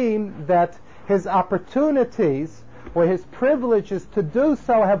might deem that his opportunities or his privileges to do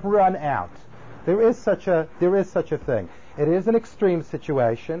so have run out. There is such a thing. It is an extreme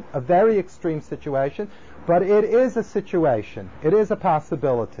situation, a very extreme situation, but it is a situation. It is a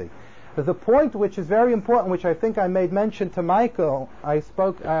possibility. The point which is very important, which I think I made mention to Michael, I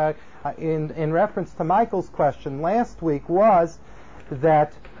spoke in reference to Michael's question last week, was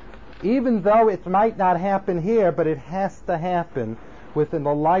that even though it might not happen here, but it has to happen within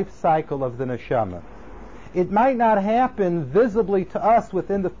the life cycle of the neshama. It might not happen visibly to us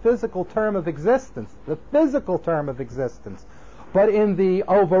within the physical term of existence, but in the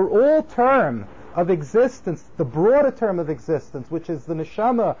overall term of existence, the broader term of existence, which is the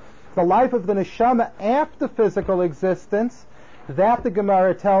neshama the life of the neshama after physical existence, that the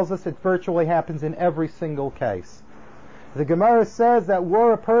Gemara tells us it virtually happens in every single case. The Gemara says that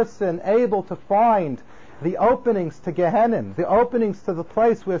were a person able to find the openings to Gehenim, the openings to the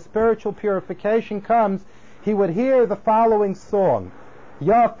place where spiritual purification comes, he would hear the following song: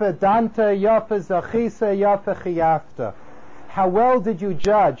 Yafe Dante, Yafe Zachise, Yafe Chiyafta. How well did you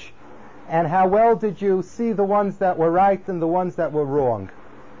judge, and how well did you see the ones that were right and the ones that were wrong?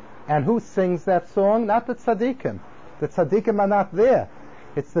 And who sings that song? Not the tzaddikim. The tzaddikim are not there.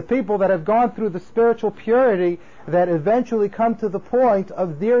 It's the people that have gone through the spiritual purity that eventually come to the point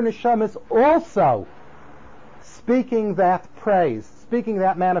of their neshamas also speaking that praise, speaking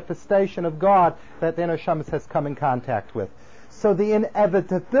that manifestation of God that their neshamas has come in contact with. So the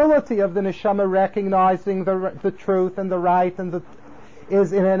inevitability of the neshama recognizing the truth and the right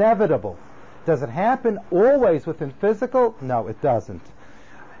is inevitable. Does it happen always within physical? No, it doesn't.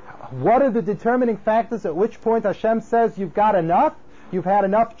 What are the determining factors at which point Hashem says you've got enough? You've had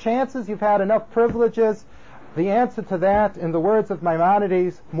enough chances, you've had enough privileges? The answer to that, in the words of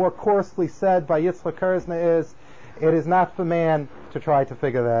Maimonides, more coarsely said by Yitzchak Kerzner, is it is not for man to try to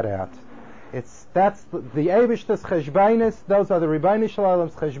figure that out. That's the Eibishter's cheshbainis, those are the Ribbono Shel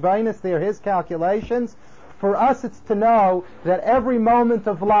Olam's cheshbainis, they are his calculations. For us it's to know that every moment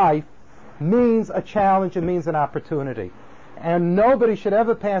of life means a challenge, it means an opportunity. And nobody should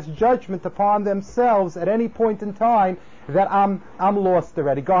ever pass judgment upon themselves at any point in time that I'm lost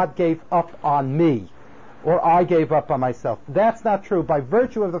already. God gave up on me, or I gave up on myself. That's not true. By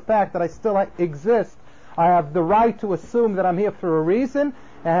virtue of the fact that I still exist, I have the right to assume that I'm here for a reason.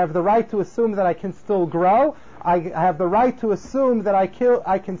 I have the right to assume that I can still grow. I have the right to assume that I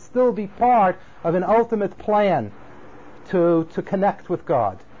can still be part of an ultimate plan to connect with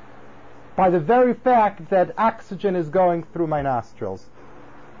God, by the very fact that oxygen is going through my nostrils.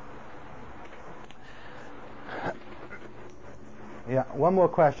 Yeah, one more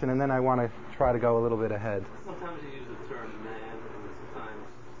question, and then I want to try to go a little bit ahead. Sometimes you use the term man, and sometimes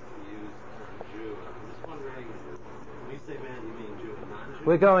you use the term Jew. I'm just wondering, when you say man, you mean Jew and non-Jew?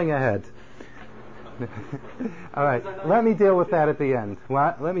 We're going ahead. All right, let me deal with that at the end.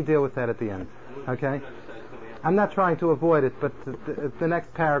 Let me deal with that at the end. Okay? I'm not trying to avoid it, but the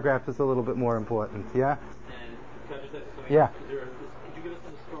next paragraph is a little bit more important. Yeah? And can I just ask something? Yeah. Could you give us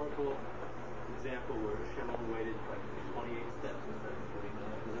an historical example where Hashem only waited like 28 steps instead of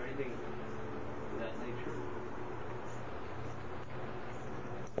 49? Is there anything of that nature?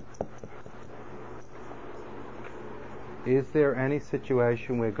 Is there any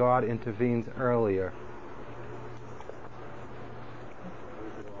situation where God intervenes earlier?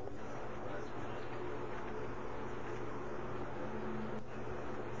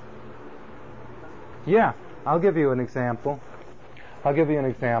 Yeah, I'll give you an example. I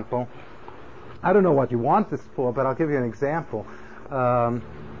don't know what you want this for, but I'll give you an example.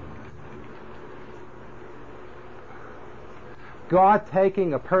 God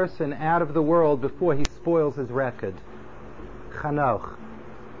taking a person out of the world before he spoils his record. Chanoch.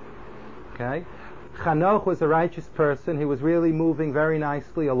 Okay? Chanoch was a righteous person. He was really moving very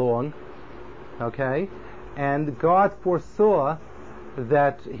nicely along. Okay? And God foresaw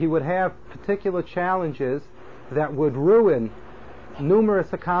that he would have particular challenges that would ruin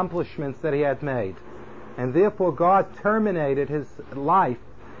numerous accomplishments that he had made. And therefore God terminated his life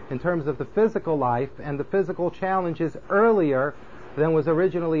in terms of the physical life and the physical challenges earlier than was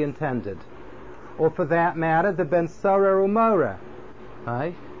originally intended. Or for that matter, the Ben Sara Umora.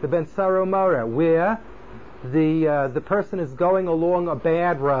 Right? The Ben Sara Umora, where the person is going along a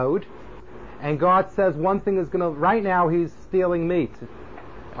bad road, and God says one thing is going to, right now he's stealing meat.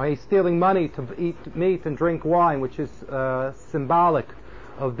 Or he's stealing money to eat meat and drink wine, which is symbolic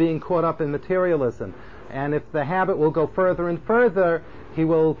of being caught up in materialism. And if the habit will go further and further, he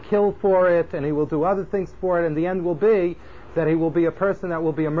will kill for it and he will do other things for it, and the end will be that he will be a person that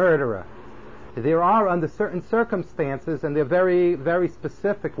will be a murderer. There are, under certain circumstances, and they're very, very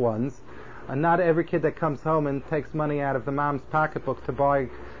specific ones, not every kid that comes home and takes money out of the mom's pocketbook to buy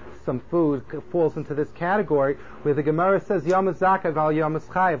some food falls into this category, where the Gemara says Yom Zakav al Yom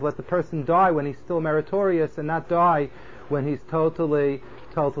Chayav, let the person die when he's still meritorious and not die when he's totally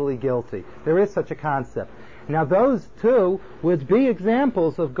guilty. There is such a concept. Now those two would be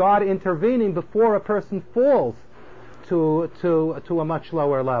examples of God intervening before a person falls to a much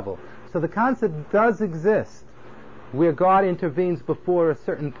lower level. So the concept does exist where God intervenes before a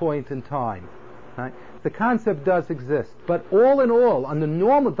certain point in time. Right? The concept does exist, but all in all, on the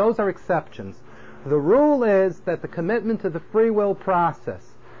normal, those are exceptions. The rule is that the commitment to the free will process,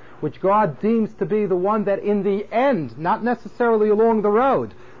 which God deems to be the one that in the end, not necessarily along the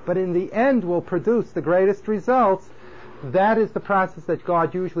road, but in the end will produce the greatest results, that is the process that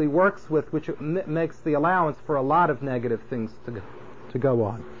God usually works with, which makes the allowance for a lot of negative things to go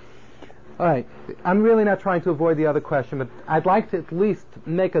on. All right, I'm really not trying to avoid the other question, but I'd like to at least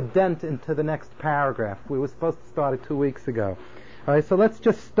make a dent into the next paragraph. We were supposed to start it 2 weeks ago. All right, so let's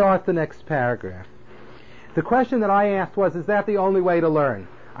just start the next paragraph. The question that I asked was, is that the only way to learn?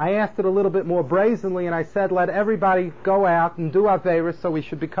 I asked it a little bit more brazenly, and I said, let everybody go out and do Averis so we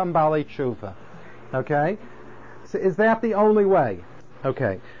should become Balei Tshuva. Okay? So is that the only way?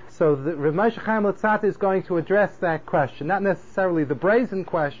 Okay. So the Rav Moshe Chaim Luzzatto is going to address that question. Not necessarily the brazen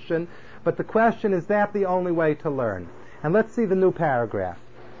question, but the question, is that the only way to learn? And let's see the new paragraph.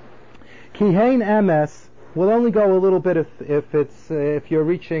 Kihein emes, we'll only go a little bit if you're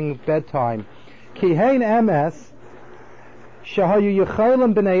reaching bedtime. Kihein emes, shahayu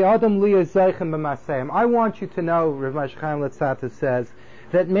yecholim b'nei adam liyazeichem b'maseim. I want you to know, Rav Moshe Chaim Luzzatto says,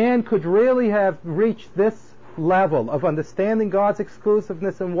 that man could really have reached this level of understanding God's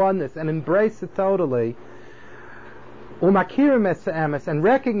exclusiveness and oneness and embrace it totally, umakirim es emes, and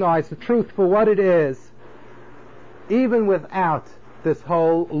recognize the truth for what it is, even without this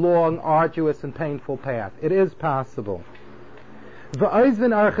whole long, arduous, and painful path. It is possible. But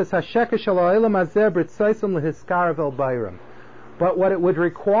what it would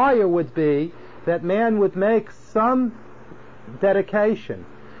require would be that man would make some dedication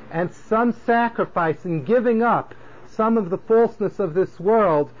and some sacrifice in giving up some of the falseness of this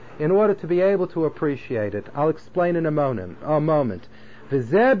world in order to be able to appreciate it. I'll explain in a moment.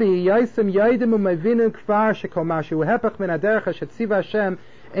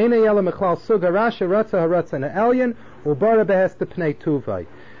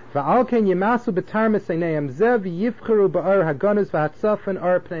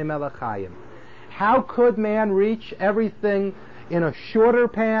 How could man reach everything in a shorter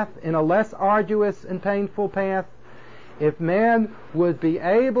path, in a less arduous and painful path? If man would be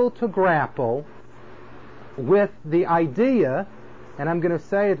able to grapple with the idea, and I'm going to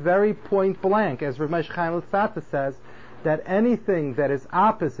say it very point blank, as Rav Moshe Chaim Luzzatto says, that anything that is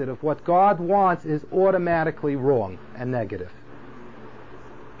opposite of what God wants is automatically wrong and negative.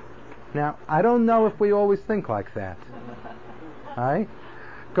 Now, I don't know if we always think like that. Right?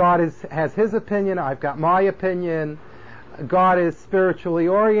 God has His opinion, I've got my opinion. God is spiritually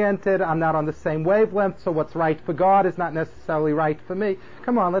oriented, I'm not on the same wavelength, so what's right for God is not necessarily right for me.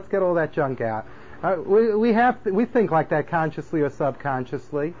 Come on, let's get all that junk out. We think like that consciously or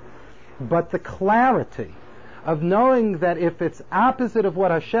subconsciously, but the clarity of knowing that if it's opposite of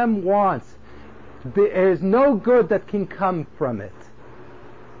what Hashem wants, there is no good that can come from it.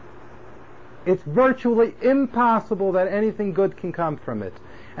 It's virtually impossible that anything good can come from it.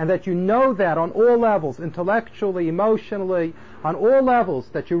 And that you know that on all levels, intellectually, emotionally, on all levels,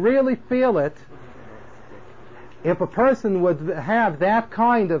 that you really feel it. If a person would have that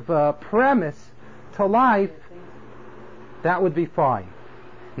kind of premise to life, that would be fine.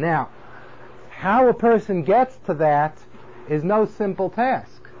 Now, how a person gets to that is no simple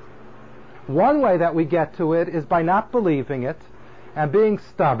task. One way that we get to it is by not believing it and being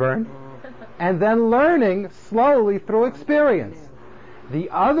stubborn and then learning slowly through experience. The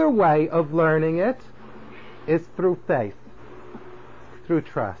other way of learning it is through faith, through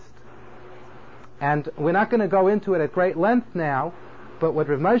trust. And we're not going to go into it at great length now, but what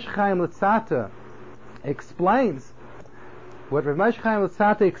Rav Moshe Chaim Luzzatto explains,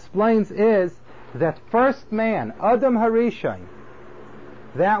 is that first man, Adam Harishon,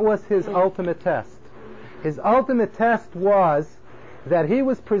 that was his ultimate test. His ultimate test was that he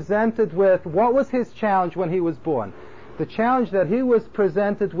was presented with, what was his challenge when he was born? The challenge that he was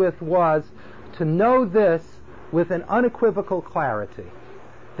presented with was to know this with an unequivocal clarity.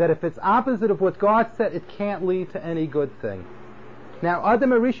 That if it's opposite of what God said, it can't lead to any good thing. Now,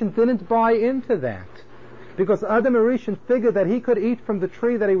 Adam Harishon didn't buy into that, because Adam Harishon figured that he could eat from the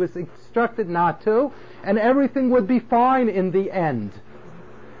tree that he was instructed not to, and everything would be fine in the end.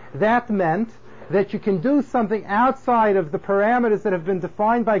 That meant that you can do something outside of the parameters that have been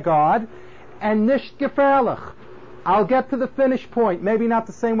defined by God, and nicht gefährlich. I'll get to the finish point. Maybe not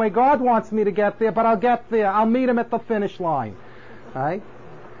the same way God wants me to get there, but I'll get there. I'll meet Him at the finish line. Right?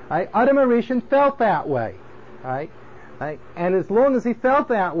 Adam Harishon felt that way. Right? And as long as he felt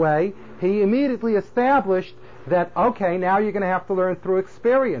that way, he immediately established that, okay, now you're going to have to learn through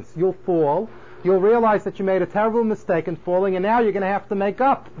experience. You'll fall. You'll realize that you made a terrible mistake in falling, and now you're going to have to make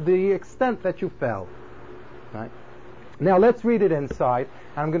up the extent that you fell. Right? Now let's read it inside.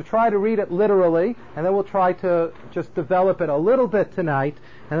 I'm going to try to read it literally, and then we'll try to just develop it a little bit tonight,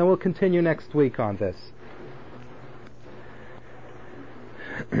 and then we'll continue next week on this.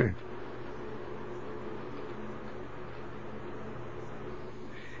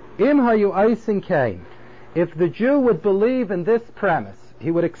 Im hayu aisin kain. If the Jew would believe in this premise, he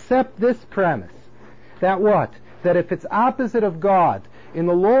would accept this premise, that what? That if it's opposite of God, in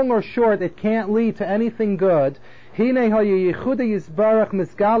the long or short, it can't lead to anything good. God,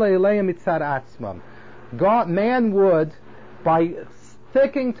 man would, by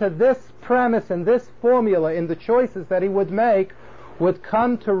sticking to this premise and this formula in the choices that he would make, would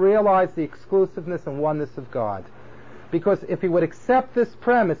come to realize the exclusiveness and oneness of God. Because if he would accept this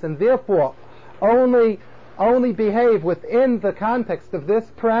premise and therefore only behave within the context of this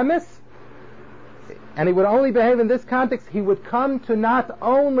premise, and he would only behave in this context, he would come to not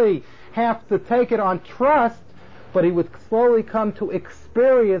only have to take it on trust, but he would slowly come to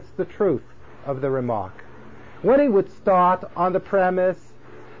experience the truth of the remark. When he would start on the premise,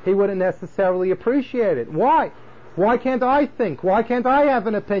 he wouldn't necessarily appreciate it. Why? Why can't I think? Why can't I have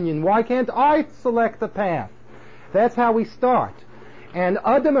an opinion? Why can't I select a path? That's how we start. And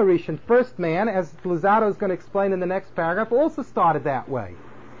Adam Arishon, first man, as Luzzatto is going to explain in the next paragraph, also started that way.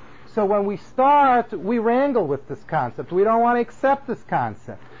 So when we start, we wrangle with this concept. We don't want to accept this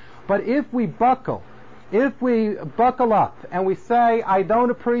concept. But if we buckle up and we say, I don't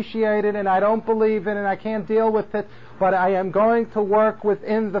appreciate it and I don't believe it and I can't deal with it, but I am going to work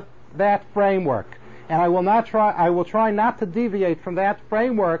within that framework, and I will try not to deviate from that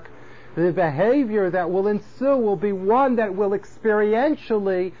framework, the behavior that will ensue will be one that will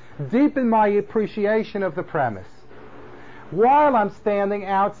experientially deepen my appreciation of the premise. While I'm standing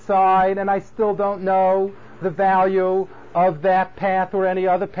outside and I still don't know the value of that path or any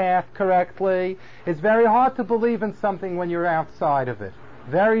other path correctly, it's very hard to believe in something when you're outside of it.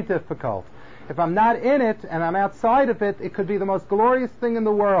 Very difficult. If I'm not in it and I'm outside of it, it could be the most glorious thing in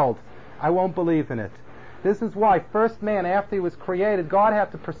the world. I won't believe in it. This is why first man, after he was created, God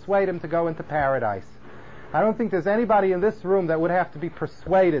had to persuade him to go into paradise. I don't think there's anybody in this room that would have to be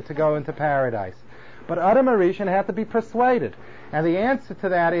persuaded to go into paradise. But Adam Arishon had to be persuaded. And the answer to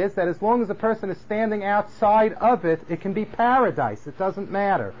that is that as long as a person is standing outside of it, it can be paradise. It doesn't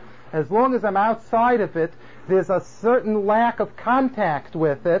matter. As long as I'm outside of it, there's a certain lack of contact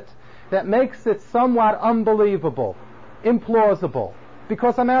with it that makes it somewhat unbelievable, implausible.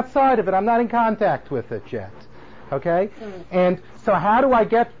 Because I'm outside of it, I'm not in contact with it yet. Okay? And so how do I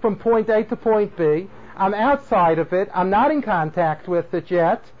get from point A to point B? I'm outside of it, I'm not in contact with it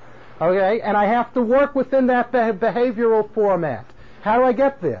yet. Okay? And I have to work within that behavioral format. How do I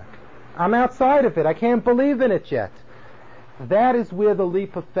get there? I'm outside of it, I can't believe in it yet. That is where the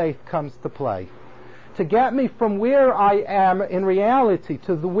leap of faith comes to play. To get me from where I am in reality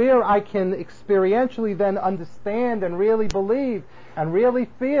to where I can experientially then understand and really believe and really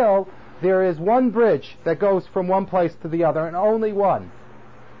feel, there is one bridge that goes from one place to the other, and only one.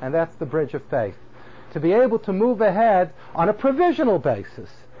 And that's the bridge of faith. To be able to move ahead on a provisional basis,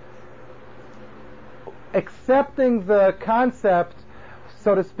 accepting the concept,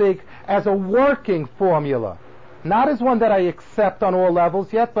 so to speak, as a working formula. Not as one that I accept on all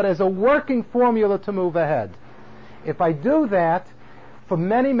levels yet, but as a working formula to move ahead. If I do that, for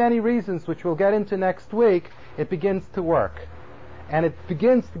many, many reasons, which we'll get into next week, it begins to work. And it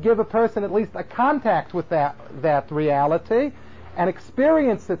begins to give a person at least a contact with that reality and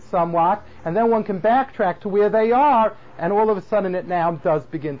experience it somewhat, and then one can backtrack to where they are, and all of a sudden it now does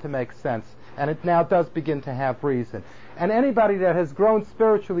begin to make sense, and it now does begin to have reason. And anybody that has grown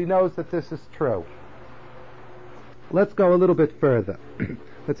spiritually knows that this is true. Let's go a little bit further.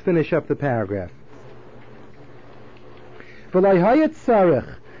 Let's finish up the paragraph. We wouldn't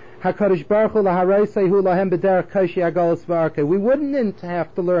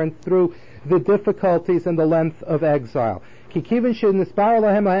have to learn through the difficulties and the length of exile.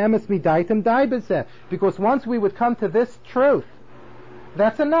 Because once we would come to this truth,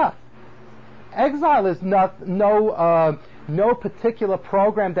 that's enough. Exile is no particular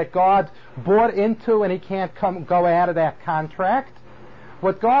program that God bought into and he can't go out of that contract.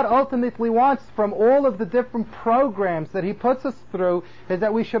 What God ultimately wants from all of the different programs that he puts us through is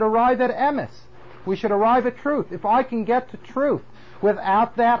that we should arrive at emes. We should arrive at truth. If I can get to truth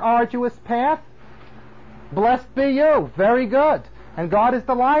without that arduous path, blessed be you. Very good. And God is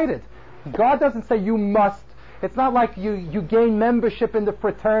delighted. God doesn't say you must. It's not like you gain membership in the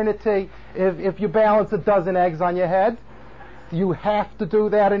fraternity if you balance a dozen eggs on your head. You have to do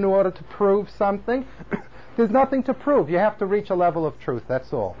that in order to prove something. There's nothing to prove. You have to reach a level of truth,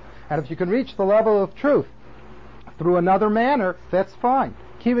 that's all. And if you can reach the level of truth through another manner, that's fine.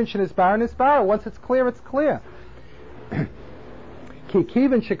 Kivin shenisbar nisbar. Once it's clear, it's clear.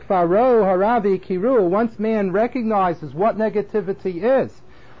 Kivin shekfaro haravi kiru. Once man recognizes what negativity is,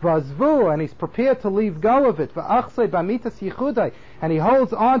 v'azvu, and he's prepared to leave go of it, v'achsei b'amitas yichudai, and he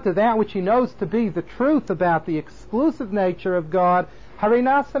holds on to that which he knows to be the truth about the exclusive nature of God,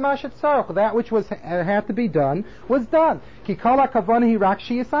 harinasa mashet tzarech, that which had to be done was done. Ki kol hakavana hi rak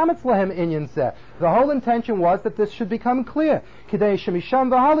sheyisametz lahem inyan zeh. The whole intention was that this should become clear. Kidei shemisham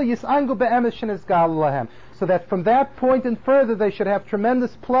v'hala yisangu be'emes shenizgal lahem, so that from that point and further they should have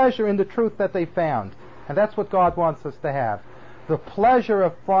tremendous pleasure in the truth that they found. And that's what God wants us to have. The pleasure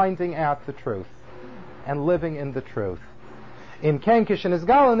of finding out the truth and living in the truth. In Ken Kishin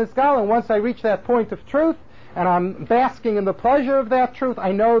Isgalan, once I reach that point of truth and I'm basking in the pleasure of that truth,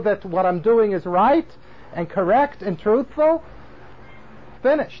 I know that what I'm doing is right and correct and truthful.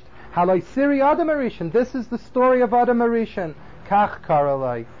 Finished. Halai Siri Adam Arishan. This is the story of Adam Arishan. Kach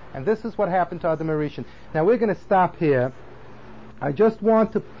Karalai. And this is what happened to Adam Arishan. Now we're going to stop here. I just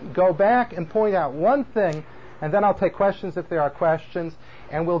want to go back and point out one thing, and then I'll take questions if there are questions,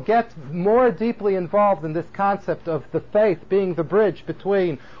 and we'll get more deeply involved in this concept of the faith being the bridge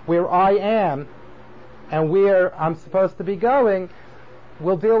between where I am and where I'm supposed to be going.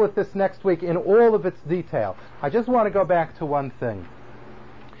 We'll deal with this next week in all of its detail. I just want to go back to one thing.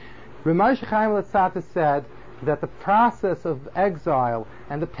 Ramesh Chaim Luzzatto said that the process of exile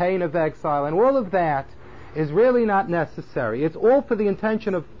and the pain of exile and all of that is really not necessary. It's all for the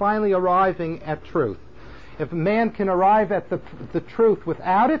intention of finally arriving at truth. If a man can arrive at the truth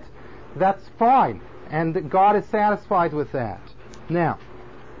without it, that's fine. And God is satisfied with that. Now,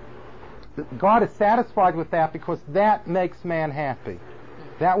 God is satisfied with that because that makes man happy.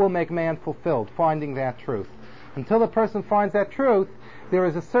 That will make man fulfilled, finding that truth. Until a person finds that truth, there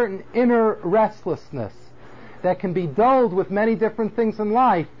is a certain inner restlessness that can be dulled with many different things in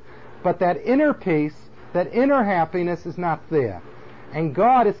life, but that inner peace, that inner happiness is not there. And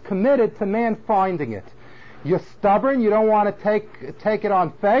God is committed to man finding it. You're stubborn, you don't want to take it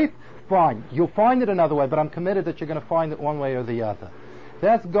on faith, fine. You'll find it another way, but I'm committed that you're going to find it one way or the other.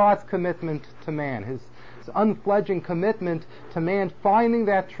 That's God's commitment to man, his unfledging commitment to man finding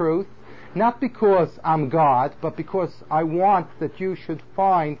that truth, not because I'm God, but because I want that you should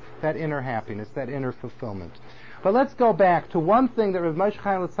find that inner happiness, that inner fulfillment. But let's go back to one thing that Rav Moshe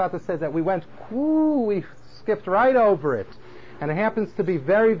Chaim Luzzatto said that we skipped right over it, and it happens to be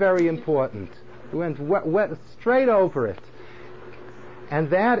very, very important. We went straight over it. And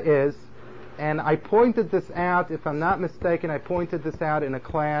that is, and I pointed this out, if I'm not mistaken, I pointed this out in a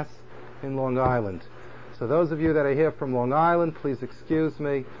class in Long Island. So those of you that are here from Long Island, please excuse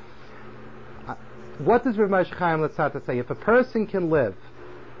me. What does Rav Moshe Chaim Luzzatto say? If a person can live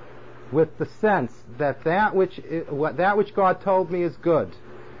with the sense that that which God told me is good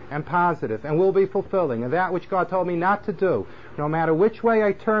and positive and will be fulfilling, and that which God told me not to do, no matter which way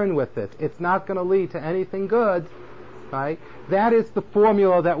I turn with it, it's not going to lead to anything good, right? That is the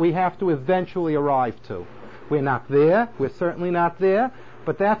formula that we have to eventually arrive to. We're not there, we're certainly not there,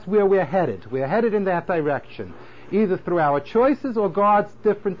 but that's where we're headed. We're headed in that direction, either through our choices or God's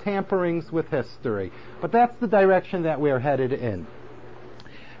different tamperings with history. But that's the direction that we're headed in.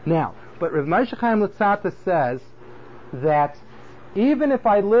 Now, but Rav Moshe Chaim Luzzatto says that even if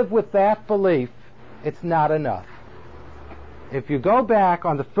I live with that belief, it's not enough. If you go back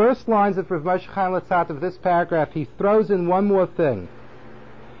on the first lines of Rav Moshe Chaim Luzzatto of this paragraph, he throws in one more thing.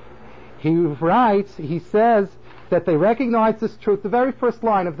 He says that they recognize this truth, the very first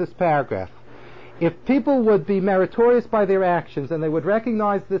line of this paragraph. If people would be meritorious by their actions and they would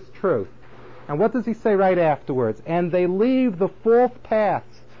recognize this truth, and what does he say right afterwards? And they leave the false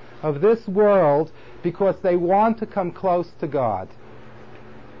paths of this world because they want to come close to God.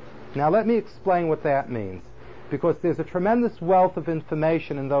 Now let me explain what that means, because there's a tremendous wealth of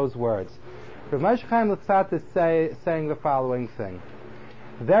information in those words. Rav Moshe Chaim Luzzatto is saying the following thing.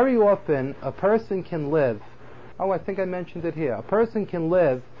 Very often a person can live, I think I mentioned it here, a person can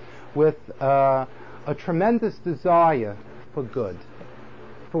live with a tremendous desire for good,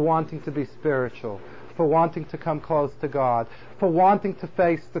 for wanting to be spiritual, for wanting to come close to God, for wanting to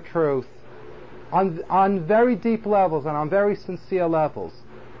face the truth on very deep levels and on very sincere levels.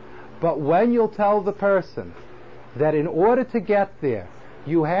 But when you'll tell the person that in order to get there,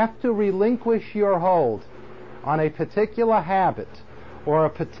 you have to relinquish your hold on a particular habit or a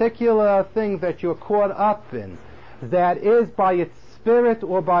particular thing that you're caught up in, that is by its spirit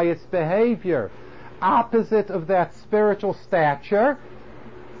or by its behavior opposite of that spiritual stature,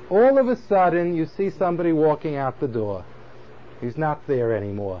 all of a sudden you see somebody walking out the door. He's not there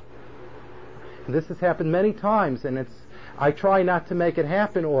anymore. This has happened many times, and I try not to make it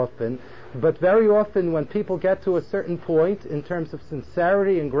happen often, but very often when people get to a certain point in terms of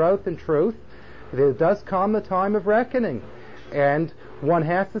sincerity and growth and truth, there does come a time of reckoning. And One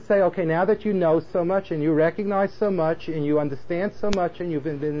has to say, okay, now that you know so much and you recognize so much and you understand so much and you've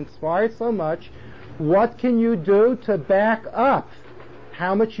been inspired so much, what can you do to back up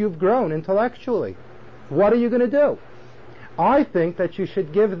how much you've grown intellectually? What are you going to do? I think that you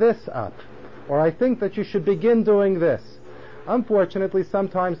should give this up, or I think that you should begin doing this. Unfortunately,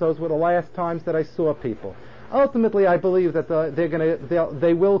 sometimes those were the last times that I saw people. Ultimately, I believe that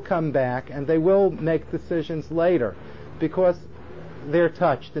they will come back and they will make decisions later because they're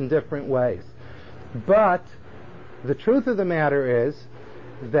touched in different ways. But the truth of the matter is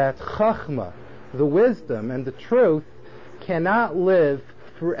that Chachma, the wisdom and the truth, cannot live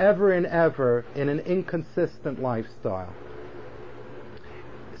forever and ever in an inconsistent lifestyle.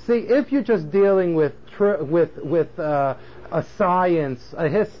 See, if you're just dealing with a science, a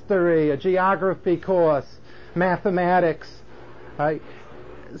history, a geography course, mathematics, right?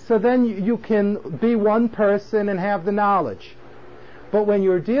 So then you can be one person and have the knowledge. But when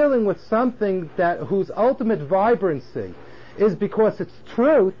you're dealing with something whose ultimate vibrancy is because it's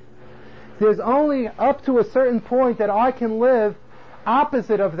truth, there's only up to a certain point that I can live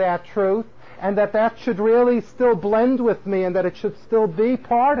opposite of that truth, and that should really still blend with me, and that it should still be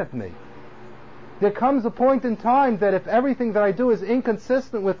part of me. There comes a point in time that if everything that I do is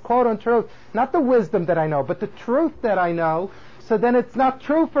inconsistent with quote-unquote truth, not the wisdom that I know, but the truth that I know, so then it's not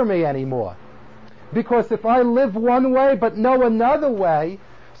true for me anymore. Because if I live one way but know another way,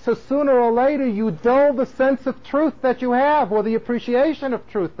 so sooner or later you dull the sense of truth that you have, or the appreciation of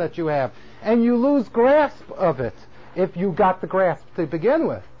truth that you have, and you lose grasp of it if you got the grasp to begin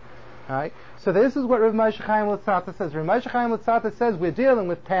with. Right? So this is what Rav Moshe Chaim Luzzatto says. Rav Moshe Chaim Luzzatto says we're dealing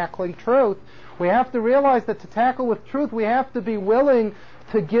with tackling truth. We have to realize that to tackle with truth, we have to be willing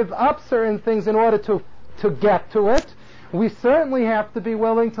to give up certain things in order to get to it. We certainly have to be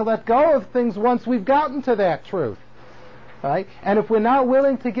willing to let go of things once we've gotten to that truth. Right? And if we're not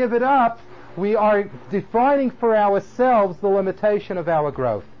willing to give it up, we are defining for ourselves the limitation of our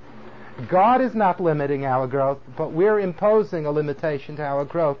growth. God is not limiting our growth, but we're imposing a limitation to our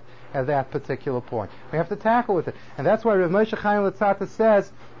growth at that particular point. We have to tackle with it. And that's why Rav Moshe Chaim Luzzatto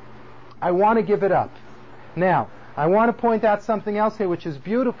says, I want to give it up. Now, I want to point out something else here which is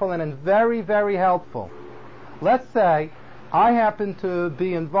beautiful and very, very helpful. Let's say I happen to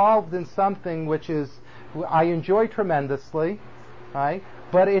be involved in something which I enjoy tremendously, right?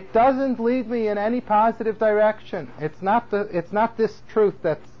 But it doesn't lead me in any positive direction. It's not this truth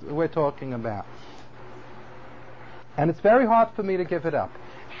that we're talking about. And it's very hard for me to give it up.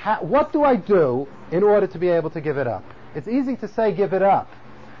 What do I do in order to be able to give it up? It's easy to say give it up.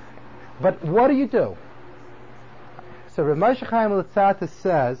 But what do you do? So Rav Moshe Chaim Luzzatto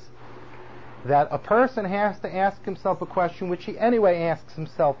says that a person has to ask himself a question which he anyway asks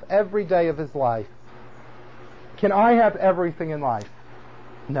himself every day of his life. Can I have everything in life?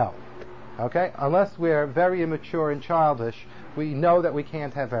 No. Okay? Unless we're very immature and childish, we know that we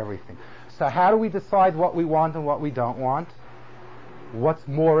can't have everything. So how do we decide what we want and what we don't want? What's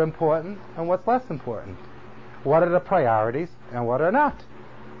more important and what's less important? What are the priorities and what are not?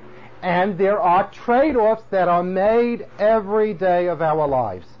 And there are trade-offs that are made every day of our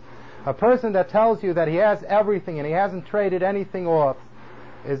lives. A person that tells you that he has everything and he hasn't traded anything off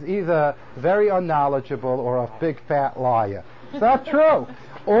is either very unknowledgeable or a big fat liar. It's not true.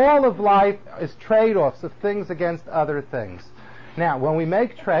 All of life is trade-offs of things against other things. Now, when we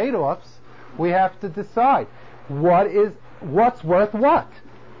make trade-offs, we have to decide what's worth what.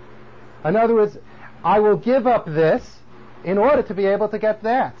 In other words, I will give up this in order to be able to get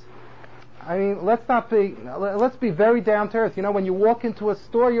that. I mean, let's be very down to earth. You know, when you walk into a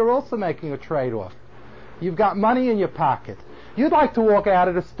store, you're also making a trade-off. You've got money in your pocket. You'd like to walk out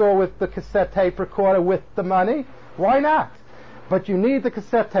of the store with the cassette tape recorder with the money. Why not? But you need the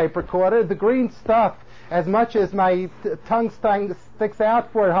cassette tape recorder. The green stuff, as much as my tongue sticks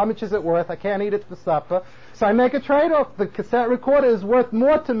out for it, how much is it worth? I can't eat it for supper. So I make a trade-off. The cassette recorder is worth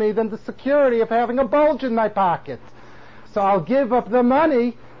more to me than the security of having a bulge in my pocket. So I'll give up the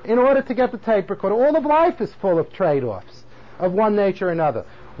money in order to get the tape recorder. All of life is full of trade-offs of one nature or another.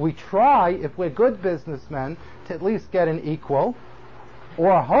 We try, if we're good businessmen, to at least get an equal,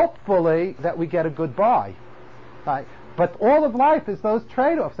 or hopefully that we get a good buy. Right? But all of life is those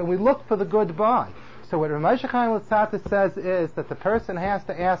trade-offs, and we look for the good buy. So what Rav Moshe Chaim Luzzatto says is that the person has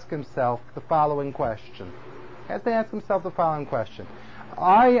to ask himself the following question.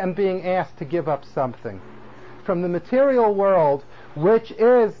 I am being asked to give up something from the material world which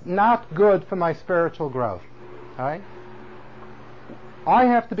is not good for my spiritual growth. All right? I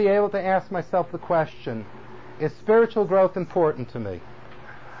have to be able to ask myself the question, is spiritual growth important to me?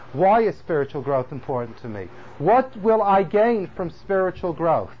 Why is spiritual growth important to me? What will I gain from spiritual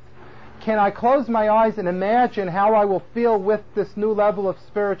growth? Can I close my eyes and imagine how I will feel with this new level of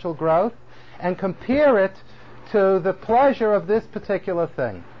spiritual growth and compare it to the pleasure of this particular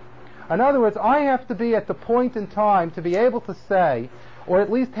thing? In other words, I have to be at the point in time to be able to say, or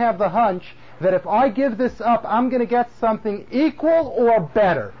at least have the hunch, that if I give this up, I'm going to get something equal or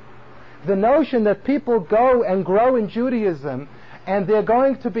better. The notion that people go and grow in Judaism and they're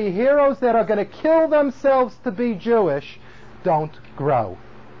going to be heroes that are going to kill themselves to be Jewish don't grow.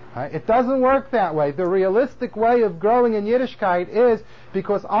 It doesn't work that way. The realistic way of growing in Yiddishkeit is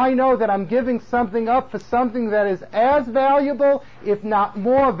because I know that I'm giving something up for something that is as valuable, if not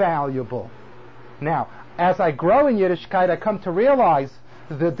more valuable. Now, as I grow in Yiddishkeit, I come to realize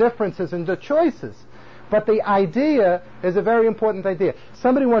the differences in the choices. But the idea is a very important idea.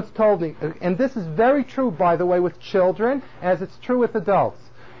 Somebody once told me, and this is very true, by the way, with children, as it's true with adults.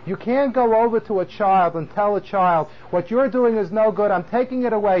 You can't go over to a child and tell a child, what you're doing is no good, I'm taking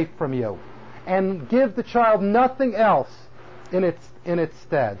it away from you, and give the child nothing else in its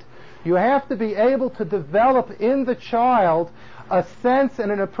stead. You have to be able to develop in the child a sense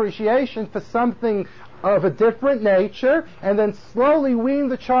and an appreciation for something of a different nature, and then slowly wean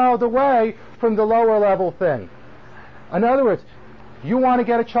the child away from the lower level thing. In other words, you want to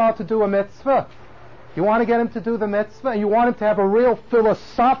get a child to do a mitzvah. You want to get him to do the mitzvah, and you want him to have a real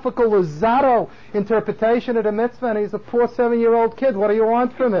philosophical Luzzatto interpretation of the mitzvah, and he's a poor 7-year-old kid. What do you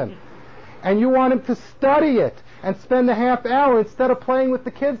want from him? And you want him to study it and spend a half hour instead of playing with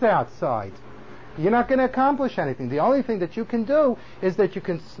the kids outside. You're not going to accomplish anything. The only thing that you can do is that you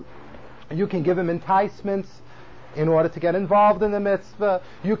can give him enticements in order to get involved in the mitzvah.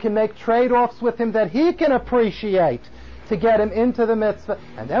 You can make trade-offs with him that he can appreciate to get him into the mitzvah.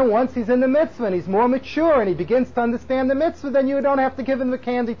 And then once he's in the mitzvah and he's more mature and he begins to understand the mitzvah, then you don't have to give him the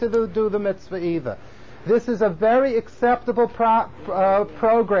candy to do the mitzvah either. This is a very acceptable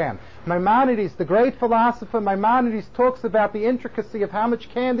program. Maimonides, the great philosopher Maimonides, talks about the intricacy of how much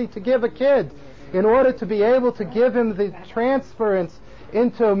candy to give a kid in order to be able to give him the transference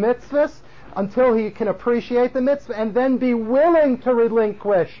into mitzvahs until he can appreciate the mitzvah and then be willing to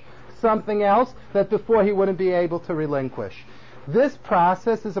relinquish something else that before he wouldn't be able to relinquish. This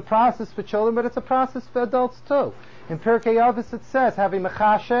process is a process for children, but it's a process for adults too. In Pirkei Avos it says, having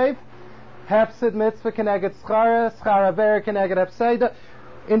mechashev, hefsid mitzvah keneged schara, schara avera keneged hefseda.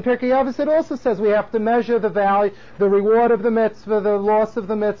 In Pirkei Avos it also says we have to measure the value, the reward of the mitzvah, the loss of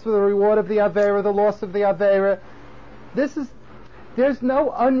the mitzvah, the reward of the avera, the loss of the avera. There's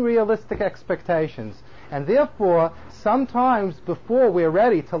no unrealistic expectations, and therefore sometimes before we're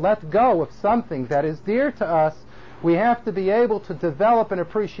ready to let go of something that is dear to us, we have to be able to develop an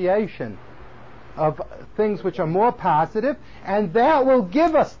appreciation of things which are more positive, and that will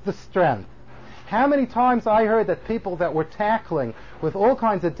give us the strength. How many times I heard that people that were tackling with all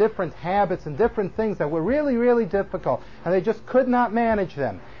kinds of different habits and different things that were really, really difficult, and they just could not manage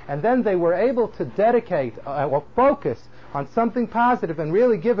them, and then they were able to dedicate or focus on something positive and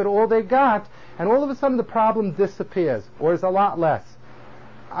really give it all they got, and all of a sudden the problem disappears, or is a lot less.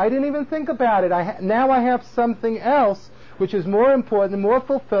 I didn't even think about it. Now I have something else which is more important and more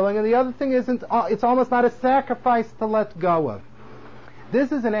fulfilling, and the other thing isn't, it's almost not a sacrifice to let go of.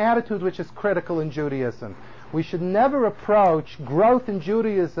 This is an attitude which is critical in Judaism. We should never approach growth in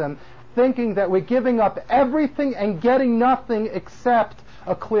Judaism thinking that we're giving up everything and getting nothing except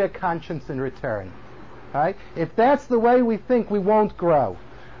a clear conscience in return. Right? If that's the way we think, we won't grow.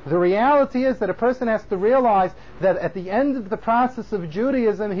 The reality is that a person has to realize that at the end of the process of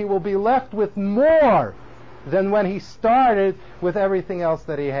Judaism, he will be left with more than when he started with everything else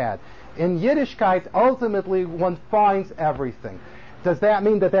that he had. In Yiddishkeit, ultimately, one finds everything. Does that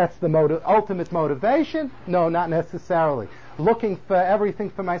mean that that's the ultimate motivation? No, not necessarily. Looking for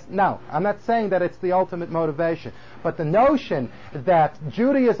everything for myself? No, I'm not saying that it's the ultimate motivation. But the notion that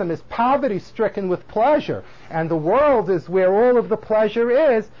Judaism is poverty-stricken with pleasure and the world is where all of the pleasure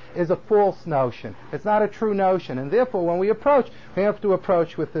is a false notion. It's not a true notion. And therefore, when we have to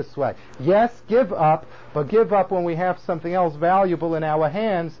approach with this way. Yes, give up, but give up when we have something else valuable in our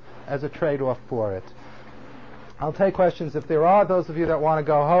hands as a trade-off for it. I'll take questions. If there are those of you that want to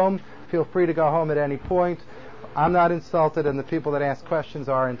go home, feel free to go home at any point. I'm not insulted, and the people that ask questions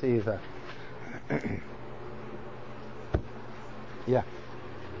aren't either. Yeah.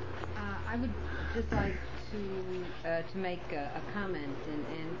 I would just like to make a comment and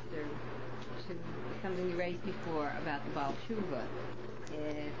answer to something you raised before about the Baal Tshuva.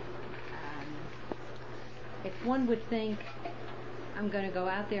 If one would think, I'm going to go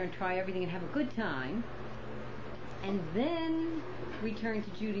out there and try everything and have a good time, and then return to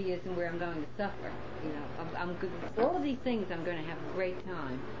Judaism where I'm going to suffer. I'm good. All of these things I'm going to have a great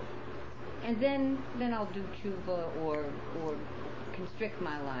time, and then I'll do tshuva or constrict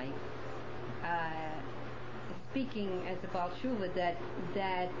my life. Speaking as a Baal Tshuva,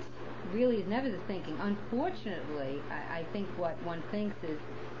 that really is never the thinking. Unfortunately, I think what one thinks is,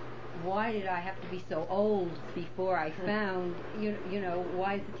 why did I have to be so old before I found,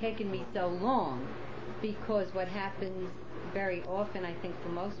 why is it taking me so long? Because what happens very often, I think, for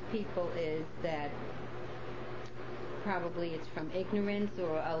most people is that probably it's from ignorance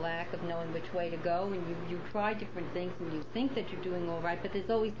or a lack of knowing which way to go, and you try different things and you think that you're doing all right, but there's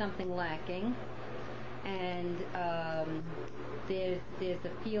always something lacking, and there's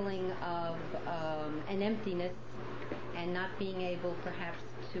a feeling of an emptiness and not being able perhaps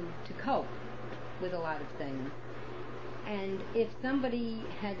to cope with a lot of things. And if somebody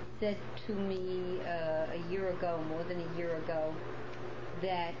had said to me a year ago, more than a year ago,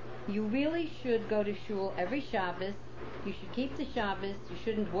 that you really should go to shul every Shabbos, you should keep the Shabbos, you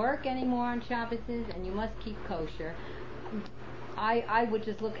shouldn't work anymore on Shabbases, and you must keep kosher, I would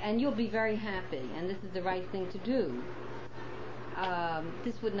just look, and you'll be very happy, and this is the right thing to do.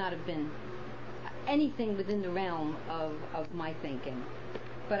 This would not have been anything within the realm of my thinking.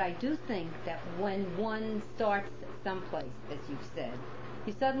 But I do think that when one starts someplace, as you've said,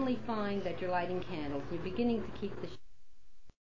 you suddenly find that you're lighting candles, you're beginning to keep the